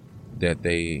cognizance that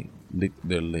they licked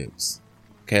their lips,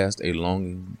 cast a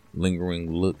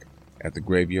lingering look at the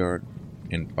graveyard,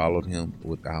 and followed him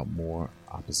without more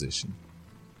opposition.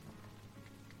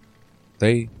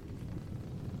 They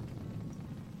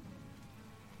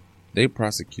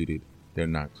prosecuted their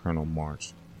nocturnal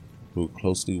march through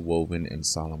closely woven and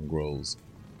solemn groves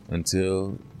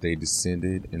until they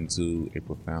descended into a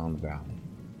profound valley,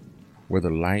 where the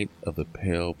light of the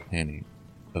pale planet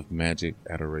of magic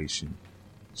adoration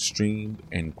streamed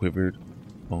and quivered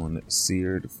on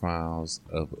seared files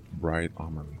of bright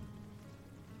armory.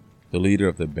 The leader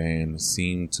of the band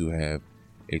seemed to have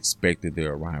expected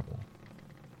their arrival,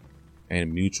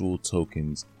 and mutual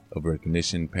tokens of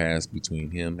recognition passed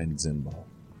between him and Zimbo.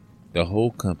 The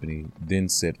whole company then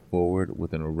set forward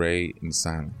with an array in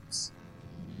silence.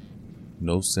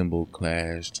 No cymbal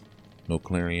clashed, no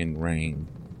clarion rang.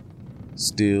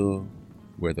 Still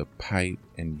were the pipe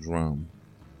and drum,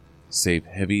 save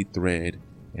heavy thread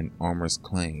and armor's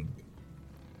clang.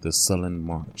 The sullen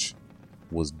march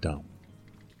was dumb.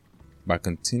 By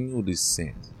continual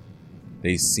descent,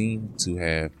 they seemed to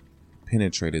have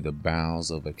penetrated the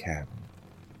bowels of a cavern,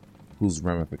 whose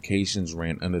ramifications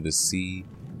ran under the sea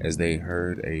as they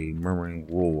heard a murmuring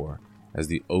roar as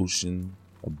the ocean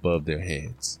above their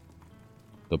heads.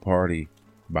 The party,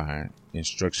 by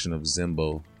instruction of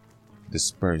Zimbo,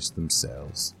 dispersed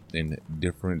themselves in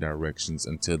different directions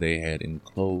until they had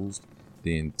enclosed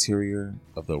the interior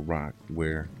of the rock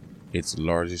where its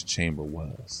largest chamber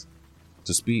was,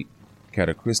 to speak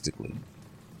characteristically,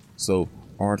 so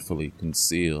artfully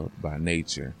concealed by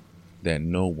nature that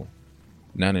no one,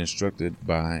 not instructed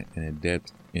by an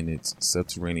adept in its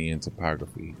subterranean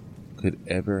topography, could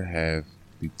ever have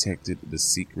detected the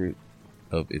secret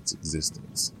of its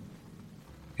existence.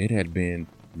 It had been,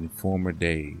 in former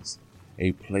days,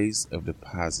 a place of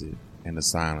deposit and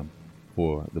asylum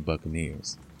for the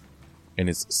buccaneers, and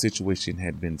its situation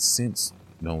had been since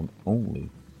known only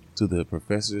to the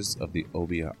professors of the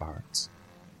Obia arts,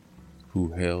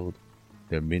 who held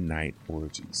their midnight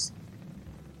orgies.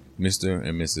 Mr.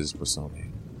 and Mrs.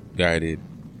 Persone, guided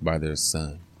by their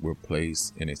son, were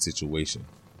placed in a situation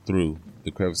through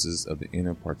the crevices of the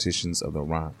inner partitions of the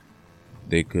rock.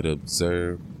 They could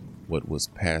observe what was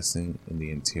passing in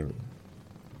the interior.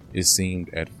 It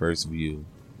seemed at first view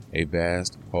a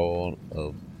vast hall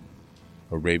of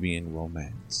Arabian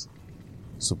romance,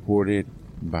 supported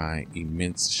by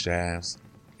immense shafts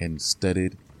and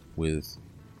studded with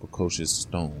precocious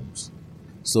stones.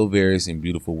 So various and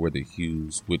beautiful were the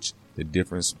hues which the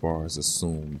different spars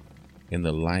assumed in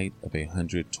the light of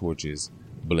 100 torches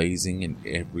blazing in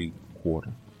every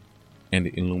quarter and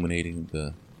illuminating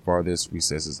the farthest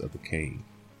recesses of the cave.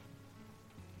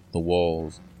 The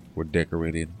walls were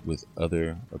decorated with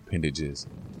other appendages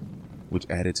which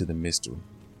added to the mystery,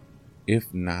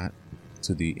 if not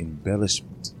to the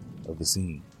embellishment of the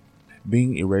scene,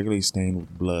 being irregularly stained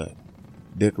with blood,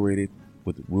 decorated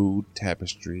with rude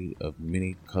tapestry of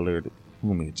many-colored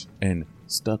plumage, and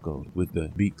stuccoed with the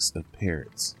beaks of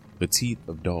parrots, the teeth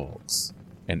of dogs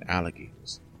and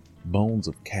alligators, bones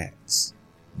of cats,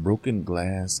 broken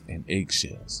glass and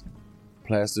eggshells,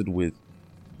 plastered with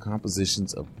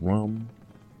compositions of rum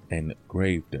and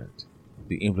grave dirt,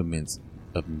 the implements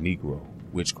of Negro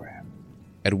witchcraft.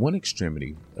 At one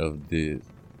extremity of the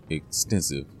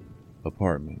extensive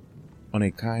apartment, on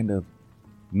a kind of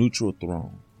neutral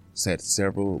throne, sat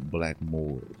several black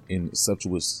Moors in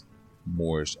sumptuous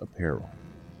Moorish apparel,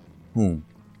 whom,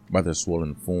 by their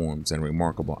swollen forms and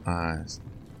remarkable eyes,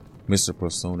 Mr.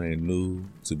 Persone knew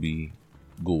to be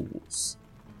ghouls,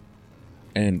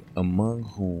 and among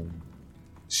whom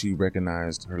she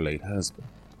recognized her late husband.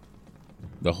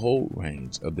 The whole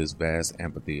range of this vast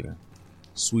amphitheater,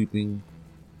 sweeping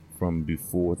from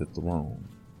before the throne,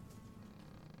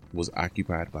 was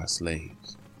occupied by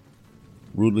slaves,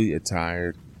 rudely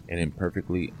attired and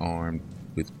imperfectly armed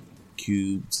with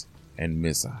cubes and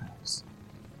missiles.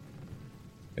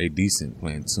 A decent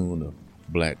platoon of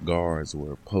black guards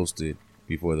were posted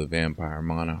before the vampire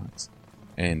monarchs,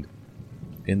 and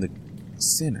in the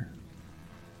center,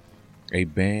 a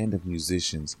band of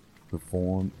musicians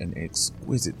performed an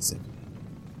exquisite symphony.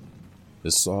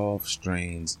 The soft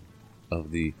strains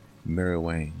of the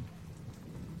mariwang,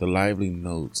 the lively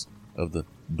notes of the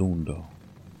dundo,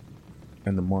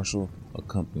 and the martial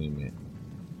accompaniment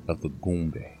of the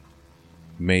gumbe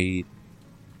made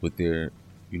with their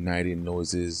united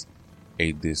noises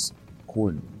a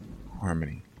discordant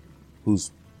harmony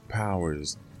whose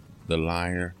powers the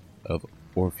lyre of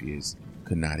Orpheus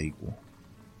could not equal,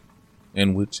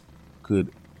 and which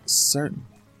could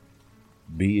certainly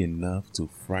be enough to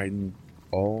frighten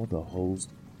all the host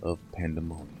of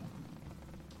pandemonium.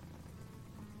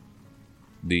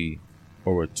 The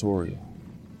oratorio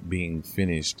being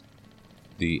finished,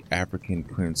 the African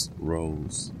prince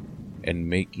rose, and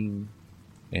making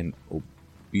an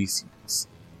obeisance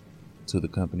to the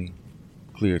company,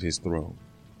 cleared his throat,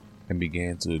 and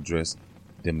began to address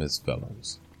them as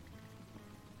fellows.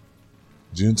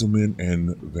 Gentlemen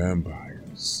and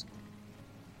vampires.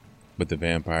 But the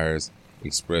vampires,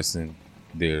 expressing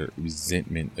their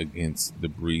resentment against the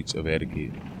breach of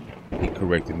etiquette, he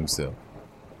corrected himself.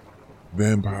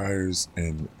 Vampires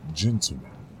and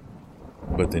gentlemen.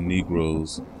 But the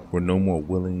Negroes were no more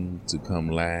willing to come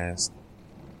last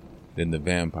than the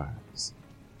vampires,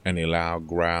 and a loud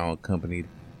growl accompanied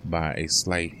by a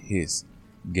slight hiss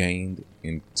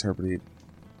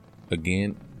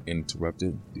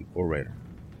interrupted the orator.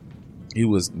 He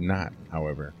was not,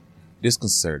 however,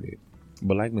 disconcerted,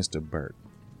 but like Mr. Burke,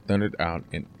 thundered out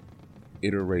an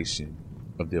iteration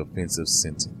of the offensive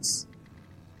sentence.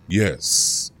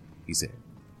 Yes, He said,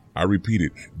 I repeat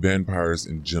it, vampires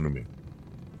and gentlemen.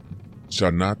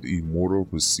 Shall not the immortal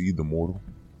precede the mortal?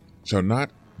 Shall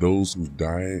not those whose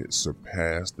diet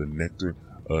surpass the nectar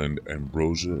and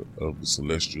ambrosia of the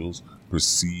celestials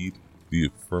precede the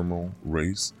ephemeral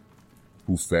race,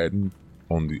 who fatten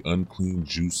on the unclean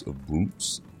juice of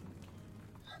brutes,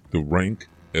 the rank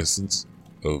essence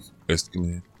of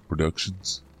esculent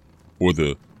productions, or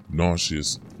the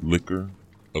nauseous liquor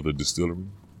of the distillery?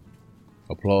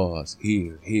 applause,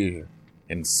 here,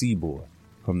 and seaboard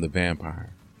from the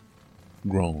vampire,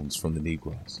 groans from the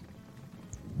Negroes.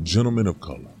 Gentlemen of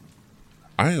color,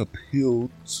 I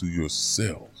appeal to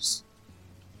yourselves.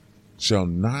 Shall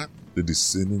not the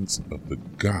descendants of the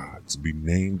gods be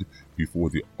named before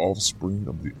the offspring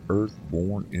of the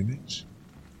earth-born image?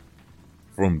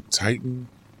 From Titan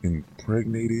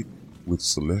impregnated with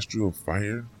celestial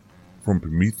fire, from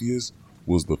Prometheus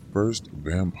was the first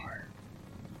vampire.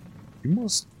 You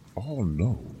must all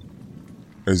know,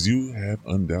 as you have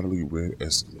undoubtedly read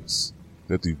Aeschylus,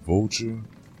 that the vulture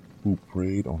who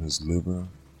preyed on his liver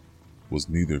was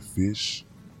neither fish,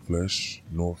 flesh,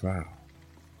 nor fowl.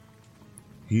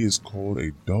 He is called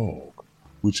a dog,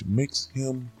 which makes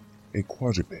him a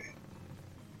quadruped.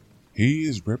 He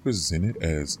is represented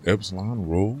as Epsilon,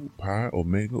 Rho, Pi,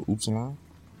 Omega, Upsilon,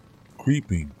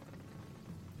 creeping,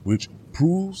 which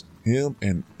proves him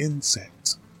an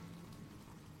insect,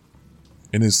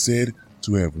 and is said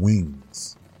to have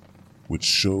wings, which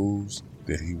shows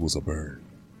that he was a bird.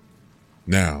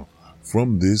 Now,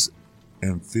 from this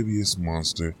amphibious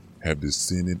monster have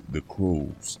descended the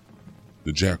crows,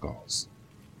 the jackals,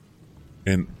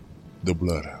 and the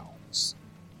bloodhounds,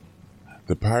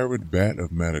 the pirate bat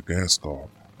of Madagascar,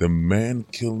 the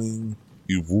man-killing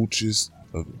vultures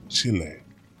of Chile,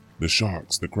 the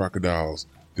sharks, the crocodiles,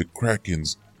 the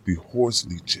krakens, the horse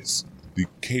leeches, the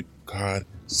Cape Cod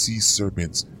sea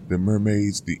serpents, the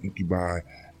mermaids, the incubi,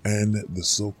 and the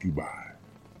succubi.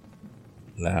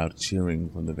 Loud cheering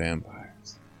from the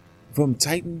vampires. From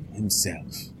Titan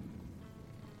himself.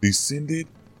 Descended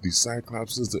the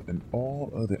cyclopses and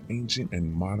all other ancient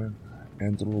and modern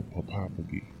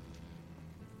anthropophagi,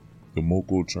 the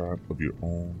Moko tribe of your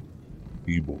own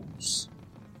Igbos,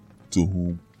 to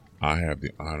whom I have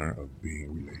the honor of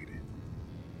being related.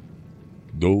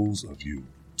 Those of you,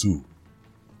 too,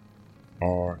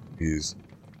 are his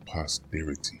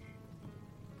posterity,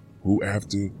 who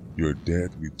after your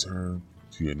death return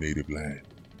to your native land,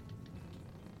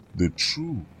 the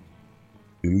true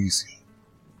Elysium,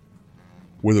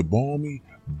 where the balmy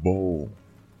bowl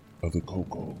of the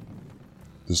cocoa,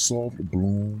 the soft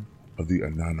bloom of the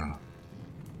anana,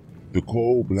 the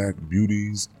cold black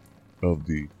beauties of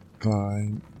the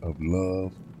climb of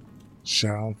love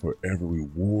shall forever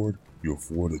reward your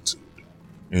fortitude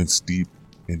and steep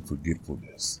in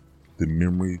forgetfulness the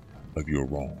memory of your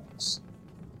wrongs.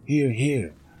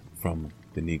 Here, from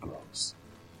the Negroes.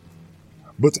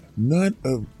 But none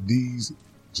of these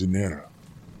genera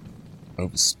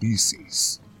of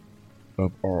species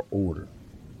of our order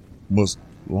must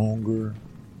longer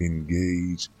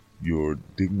engage your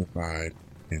dignified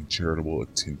and charitable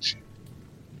attention.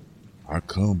 I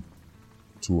come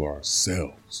to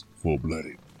ourselves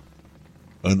full-blooded,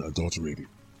 unadulterated,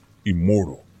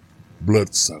 immortal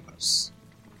bloodsuckers,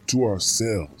 to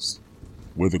ourselves,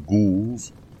 whether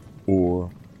ghouls or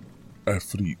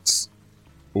afrits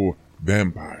or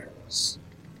vampires,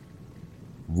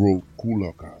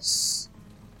 rokulakas,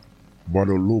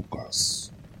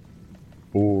 bardolokas,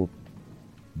 or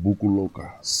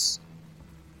bukulokas,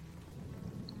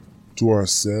 to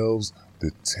ourselves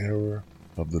the terror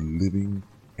of the living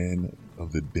and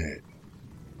of the dead,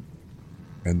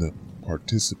 and the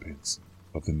participants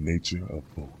of the nature of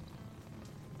both,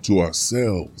 to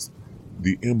ourselves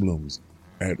the emblems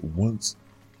at once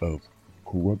of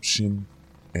corruption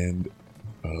and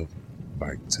of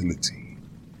vitality,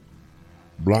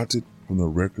 blotted from the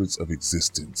records of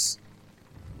existence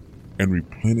and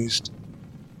replenished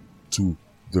to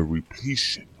the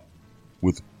repletion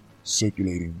with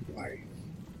circulating life,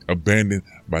 abandoned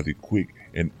by the quick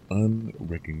and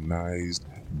unrecognized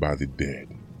by the dead,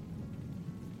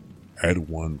 at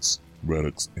once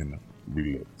relics and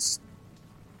relicts,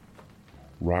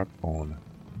 rocked on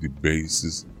the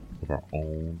basis of our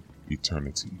own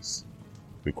eternities,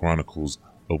 the chronicles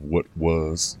of what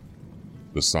was,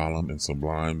 the solemn and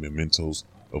sublime mementos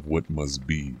of what must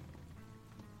be.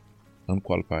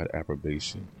 Unqualified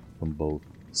approbation from both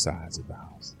sides of the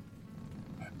house.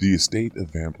 The estate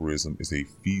of vampirism is a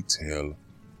fee-tale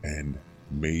and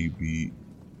may be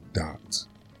docked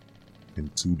in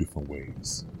two different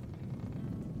ways.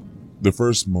 The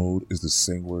first mode is the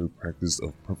sanguinary practice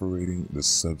of perforating the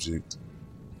subject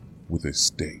with a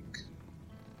stake,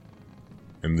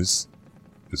 and this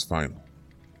is final.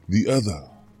 The other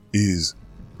is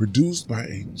produced by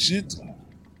a gentle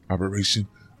operation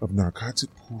of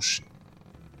narcotic potion.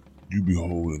 You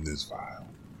behold in this vial,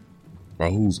 by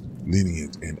whose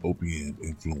lenient and opiate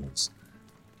influence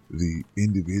the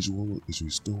individual is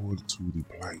restored to the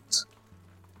plight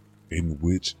in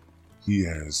which he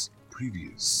has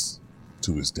previous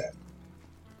to his death,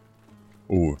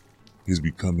 or his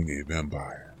becoming a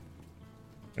vampire,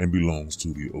 and belongs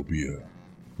to the Obeah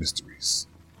mysteries.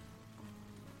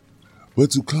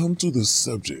 But to come to the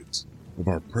subject of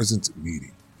our present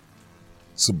meeting,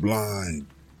 sublime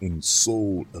and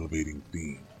soul-elevating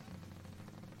theme,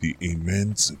 the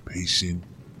emancipation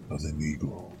of the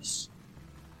Negroes,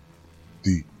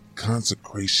 the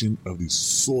consecration of the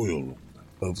soil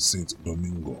of St.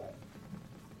 Domingo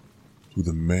to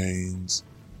the minds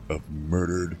of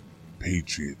murdered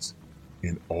patriots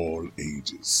in all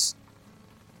ages.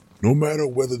 No matter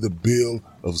whether the bill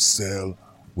of sale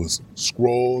was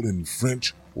scrawled in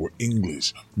French or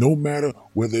English, no matter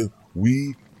whether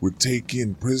we were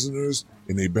taken prisoners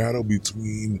in a battle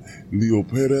between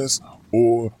Leopards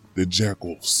or the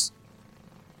Jackals,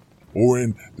 or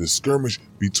in the skirmish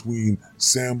between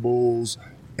Sambos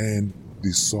and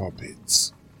the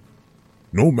Sawpits.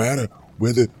 No matter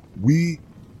whether we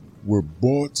were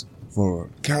bought for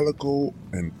calico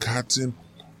and cotton,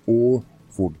 or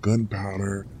for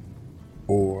gunpowder,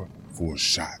 or for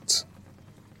shot.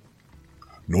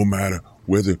 No matter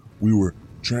whether we were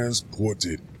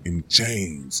transported in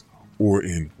chains or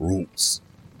in ropes,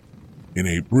 in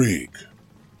a brig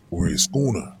or a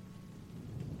schooner,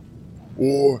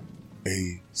 or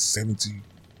a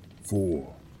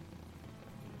 74.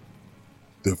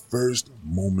 The first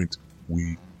moment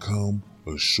we come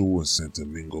ashore in St.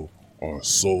 Domingo, our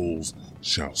souls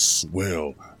shall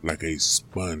swell like a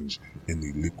sponge in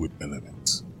the liquid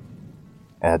element.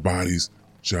 Our bodies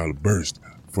shall burst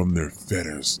from their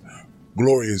fetters,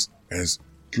 glorious as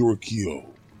Curacao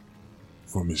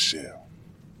from his shell.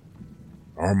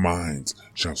 Our minds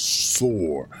shall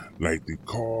soar like the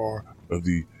car of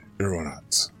the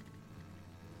aeronaut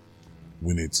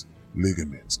when its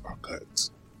ligaments are cut.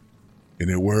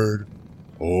 In a word,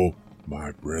 oh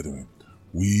my brethren,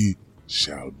 we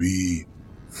shall be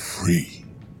free,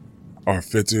 our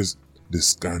fetters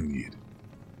disconnected,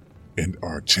 and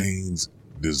our chains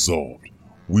dissolved.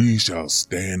 We shall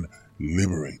stand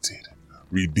liberated,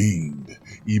 redeemed,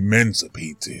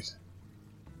 emancipated,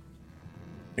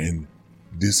 and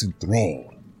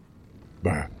disenthralled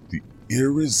by the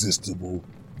irresistible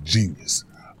genius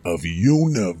of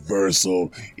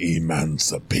universal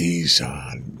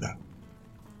emancipation.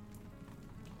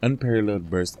 Unparalleled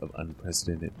burst of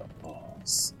unprecedented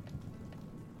applause.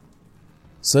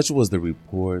 Such was the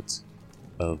report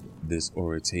of this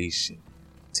oration,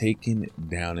 taken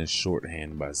down in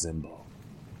shorthand by Zimbo,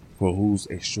 for whose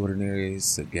extraordinary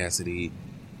sagacity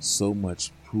so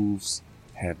much proofs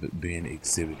have been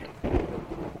exhibited,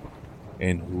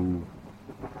 and who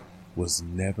was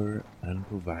never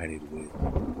unprovided with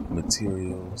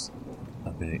materials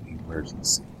of an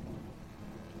emergency.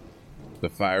 The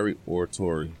fiery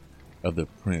oratory of the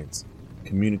prince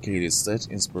communicated such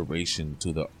inspiration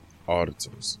to the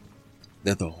auditors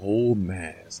that the whole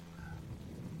mass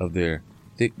of their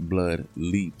thick blood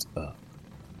leaped up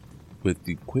with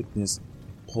the quickness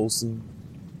pulsing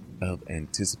of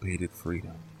anticipated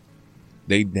freedom.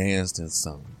 They danced and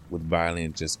sung with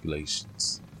violent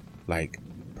gesticulations, like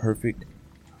perfect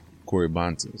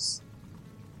corybantes,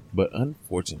 but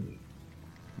unfortunately,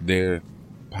 their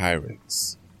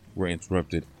pyrrhics were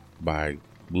interrupted by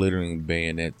glittering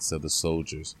bayonets of the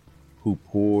soldiers, who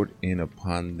poured in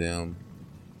upon them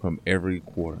from every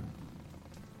quarter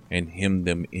and hemmed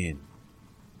them in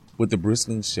with the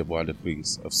bristling chevaux de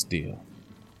frise of steel.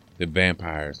 The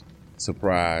vampires,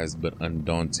 surprised but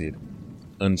undaunted,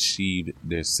 unsheathed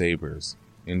their sabers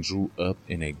and drew up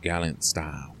in a gallant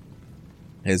style,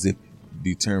 as if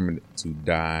determined to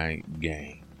die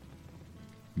game,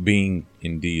 being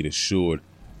indeed assured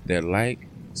that, like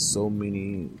so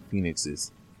many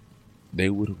phoenixes, they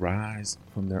would rise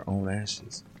from their own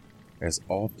ashes as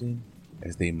often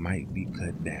as they might be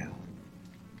cut down.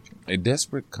 A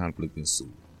desperate conflict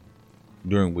ensued,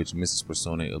 during which Mrs.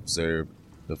 Persone observed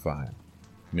the fire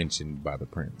mentioned by the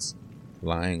prince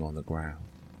lying on the ground,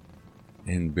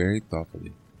 and very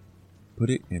thoughtfully put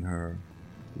it in her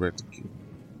reticule.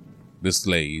 The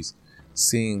slaves,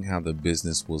 seeing how the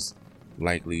business was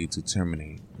likely to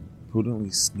terminate, prudently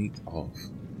sneaked off,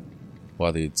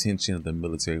 while the attention of the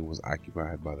military was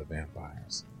occupied by the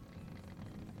vampires.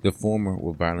 The former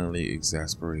were violently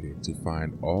exasperated to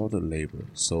find all the labor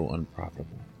so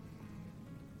unprofitable,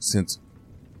 since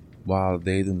while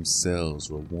they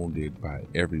themselves were wounded by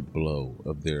every blow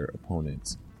of their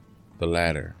opponents, the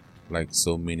latter, like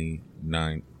so many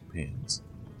ninepins,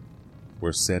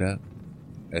 were set up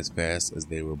as fast as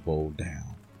they were bowled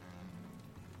down,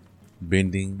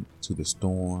 bending to the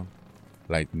storm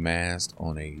like masts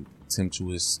on a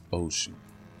tempestuous ocean,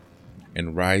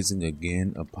 and rising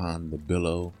again upon the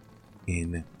billow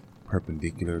in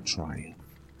perpendicular triumph.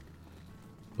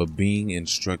 But being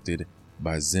instructed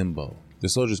by Zimbo, the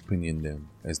soldiers pinioned them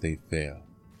as they fell,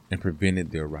 and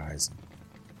prevented their rising,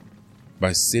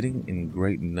 by sitting in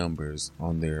great numbers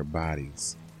on their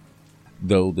bodies.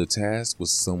 Though the task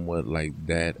was somewhat like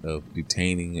that of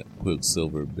detaining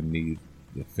Quicksilver beneath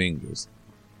the fingers,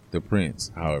 the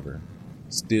prince, however,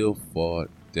 still fought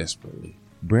desperately.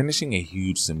 Brandishing a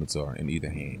huge scimitar in either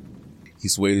hand, he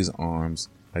swayed his arms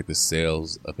like the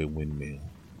sails of a windmill,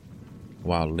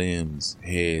 while limbs,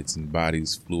 heads, and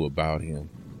bodies flew about him,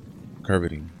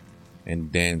 curveting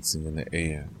and dancing in the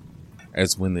air,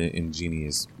 as when the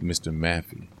ingenious Mr.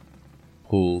 Maffei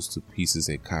pulls to pieces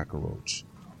a cockroach,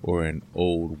 or an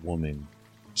old woman,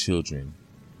 children,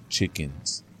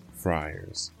 chickens,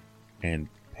 friars, and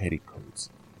petticoats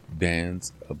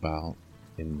dance about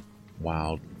in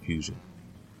wild confusion.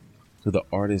 To the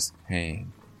artist's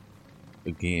hand,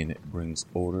 again it brings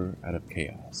order out of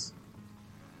chaos.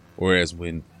 Or as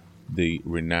when the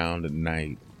renowned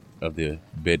knight of the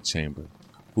bedchamber,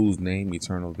 whose name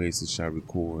eternal vases shall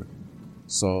record,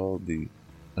 saw the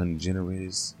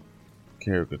ungenerous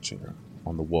caricature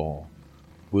on the wall,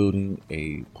 wielding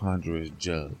a ponderous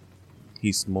jug,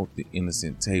 he smote the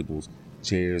innocent tables,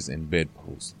 chairs, and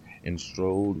bedposts, and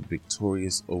strode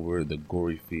victorious over the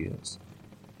gory fields.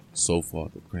 So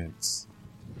fought the prince,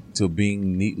 till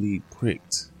being neatly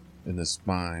pricked in the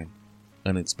spine,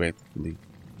 unexpectedly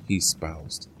he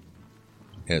spoused,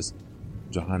 as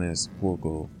Johannes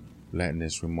Porco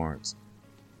Latinus remarks,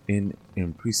 in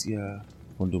imprecia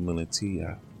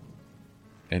fundamentatia,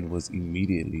 and was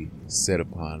immediately set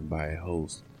upon by a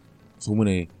host. So when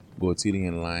a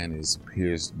Gortilian lion is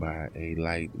pierced by a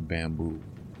light bamboo,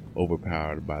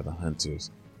 overpowered by the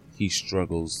hunters, he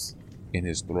struggles in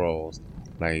his thralls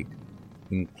like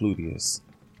Includius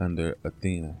under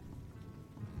Athena,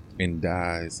 and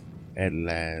dies at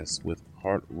last with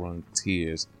heart-wrung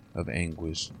tears of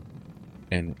anguish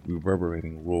and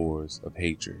reverberating roars of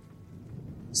hatred.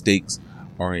 Stakes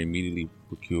are immediately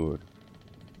procured,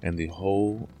 and the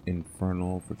whole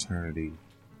infernal fraternity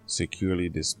securely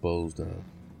disposed of,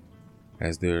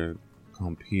 as their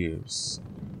compeers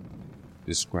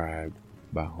described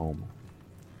by Homer,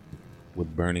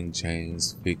 with burning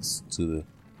chains fixed to the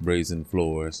brazen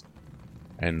floors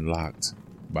and locked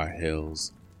by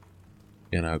hell's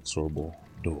inexorable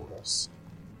doors.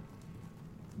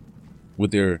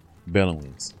 With their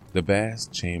bellowings, the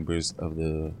vast chambers of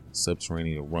the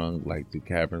subterranean rung like the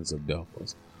caverns of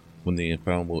Delphos when the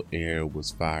inflammable air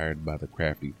was fired by the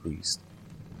crafty priest.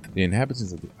 The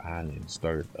inhabitants of the island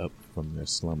started up from their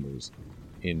slumbers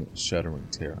in shuddering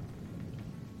terror,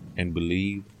 and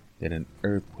believed that an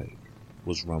earthquake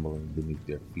was rumbling beneath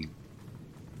their feet.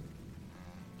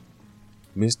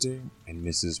 Mr. and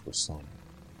Mrs. Persona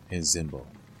and Zimbo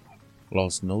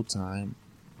lost no time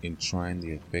in trying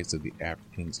the effects of the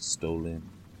African's stolen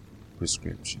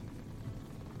prescription.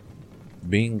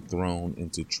 Being thrown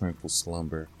into tranquil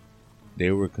slumber,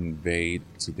 they were conveyed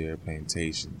to their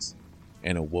plantations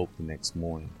and awoke the next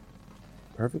morning,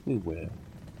 perfectly well,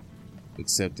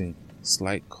 excepting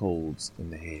slight colds in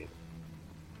the head.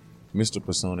 Mr.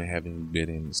 Persona, having been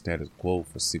in status quo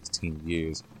for 16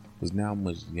 years, was now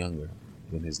much younger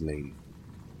than his lady,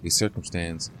 a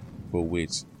circumstance for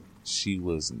which she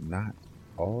was not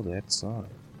all that sorry,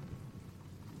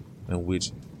 and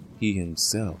which he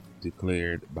himself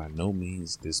declared by no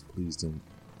means displeased him.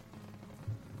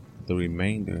 The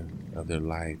remainder of their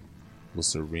life was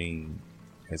serene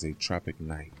as a tropic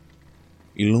night,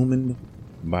 illumined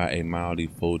by a mild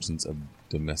effulgence of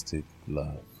domestic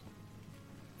love,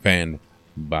 fanned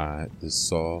by the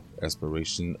soft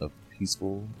aspiration of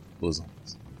peaceful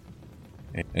bosoms,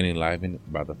 and enlivened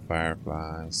by the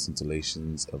firefly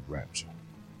scintillations of rapture.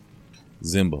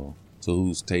 Zimbo, to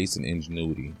whose taste and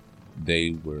ingenuity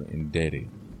they were indebted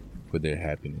for their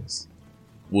happiness,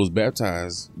 was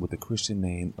baptized with the Christian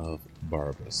name of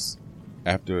Barabbas,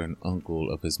 after an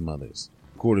uncle of his mother's,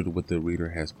 recorded what the reader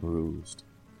has perused.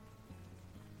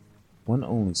 One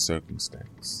only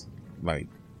circumstance, like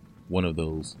one of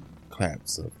those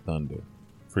claps of thunder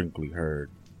frequently heard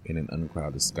in an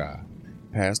unclouded sky,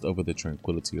 passed over the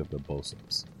tranquility of the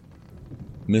Bosoms.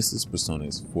 Mrs.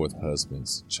 Persone's fourth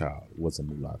husband's child was a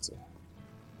mulatto,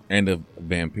 and of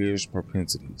vampirish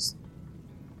propensities,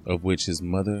 of which his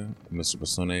mother and Mr.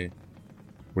 Persone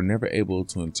were never able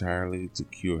to entirely to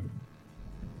cure him.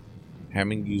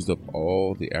 Having used up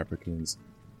all the African's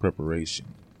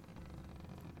preparation,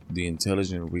 the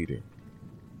intelligent reader,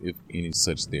 if any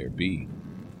such there be,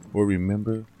 will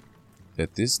remember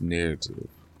that this narrative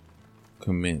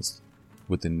commenced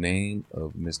with the name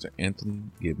of Mr. Anthony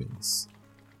Gibbons,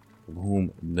 of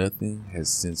whom nothing has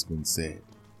since been said,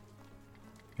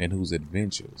 and whose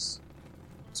adventures,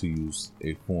 to use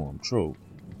a forum trope,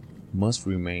 must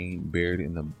remain buried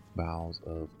in the bowels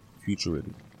of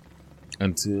futurity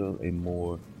until a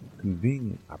more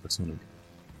convenient opportunity.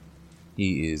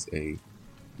 He is a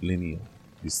lineal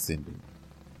descendant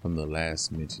from the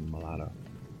last mentioned mulatto,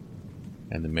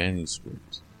 and the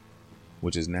manuscript,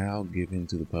 which is now given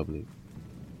to the public,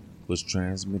 was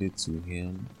transmitted to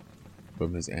him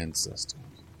from his ancestors.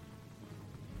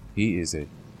 He is a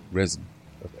resident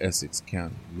of Essex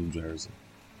County, New Jersey,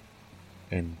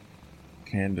 and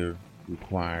candor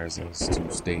requires us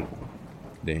to state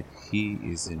that he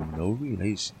is in no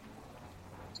relation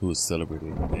to his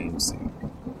celebrated namesake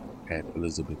at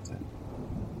Elizabethtown,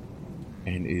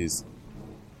 and is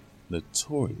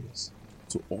notorious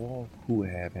to all who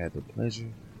have had the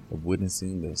pleasure of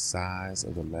witnessing the size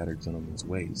of the latter gentleman's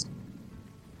waist,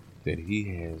 that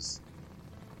he has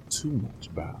too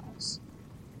much bowels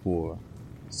for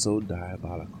so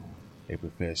diabolical a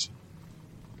profession.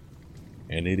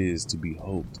 And it is to be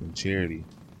hoped in charity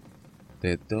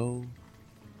that though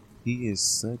he is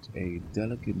such a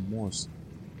delicate morsel,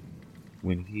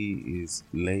 when he is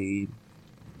laid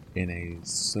in a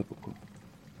sepulchre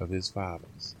of his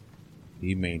fathers,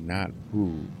 he may not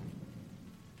prove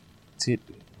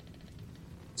titbit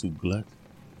to glut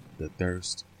the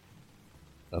thirst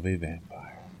of a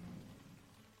vampire.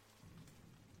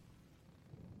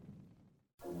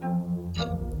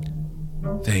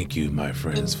 Thank you, my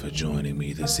friends, for joining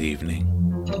me this evening.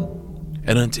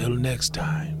 And until next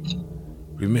time,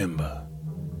 remember,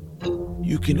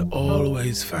 you can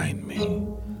always find me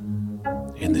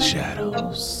in the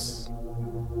shadows.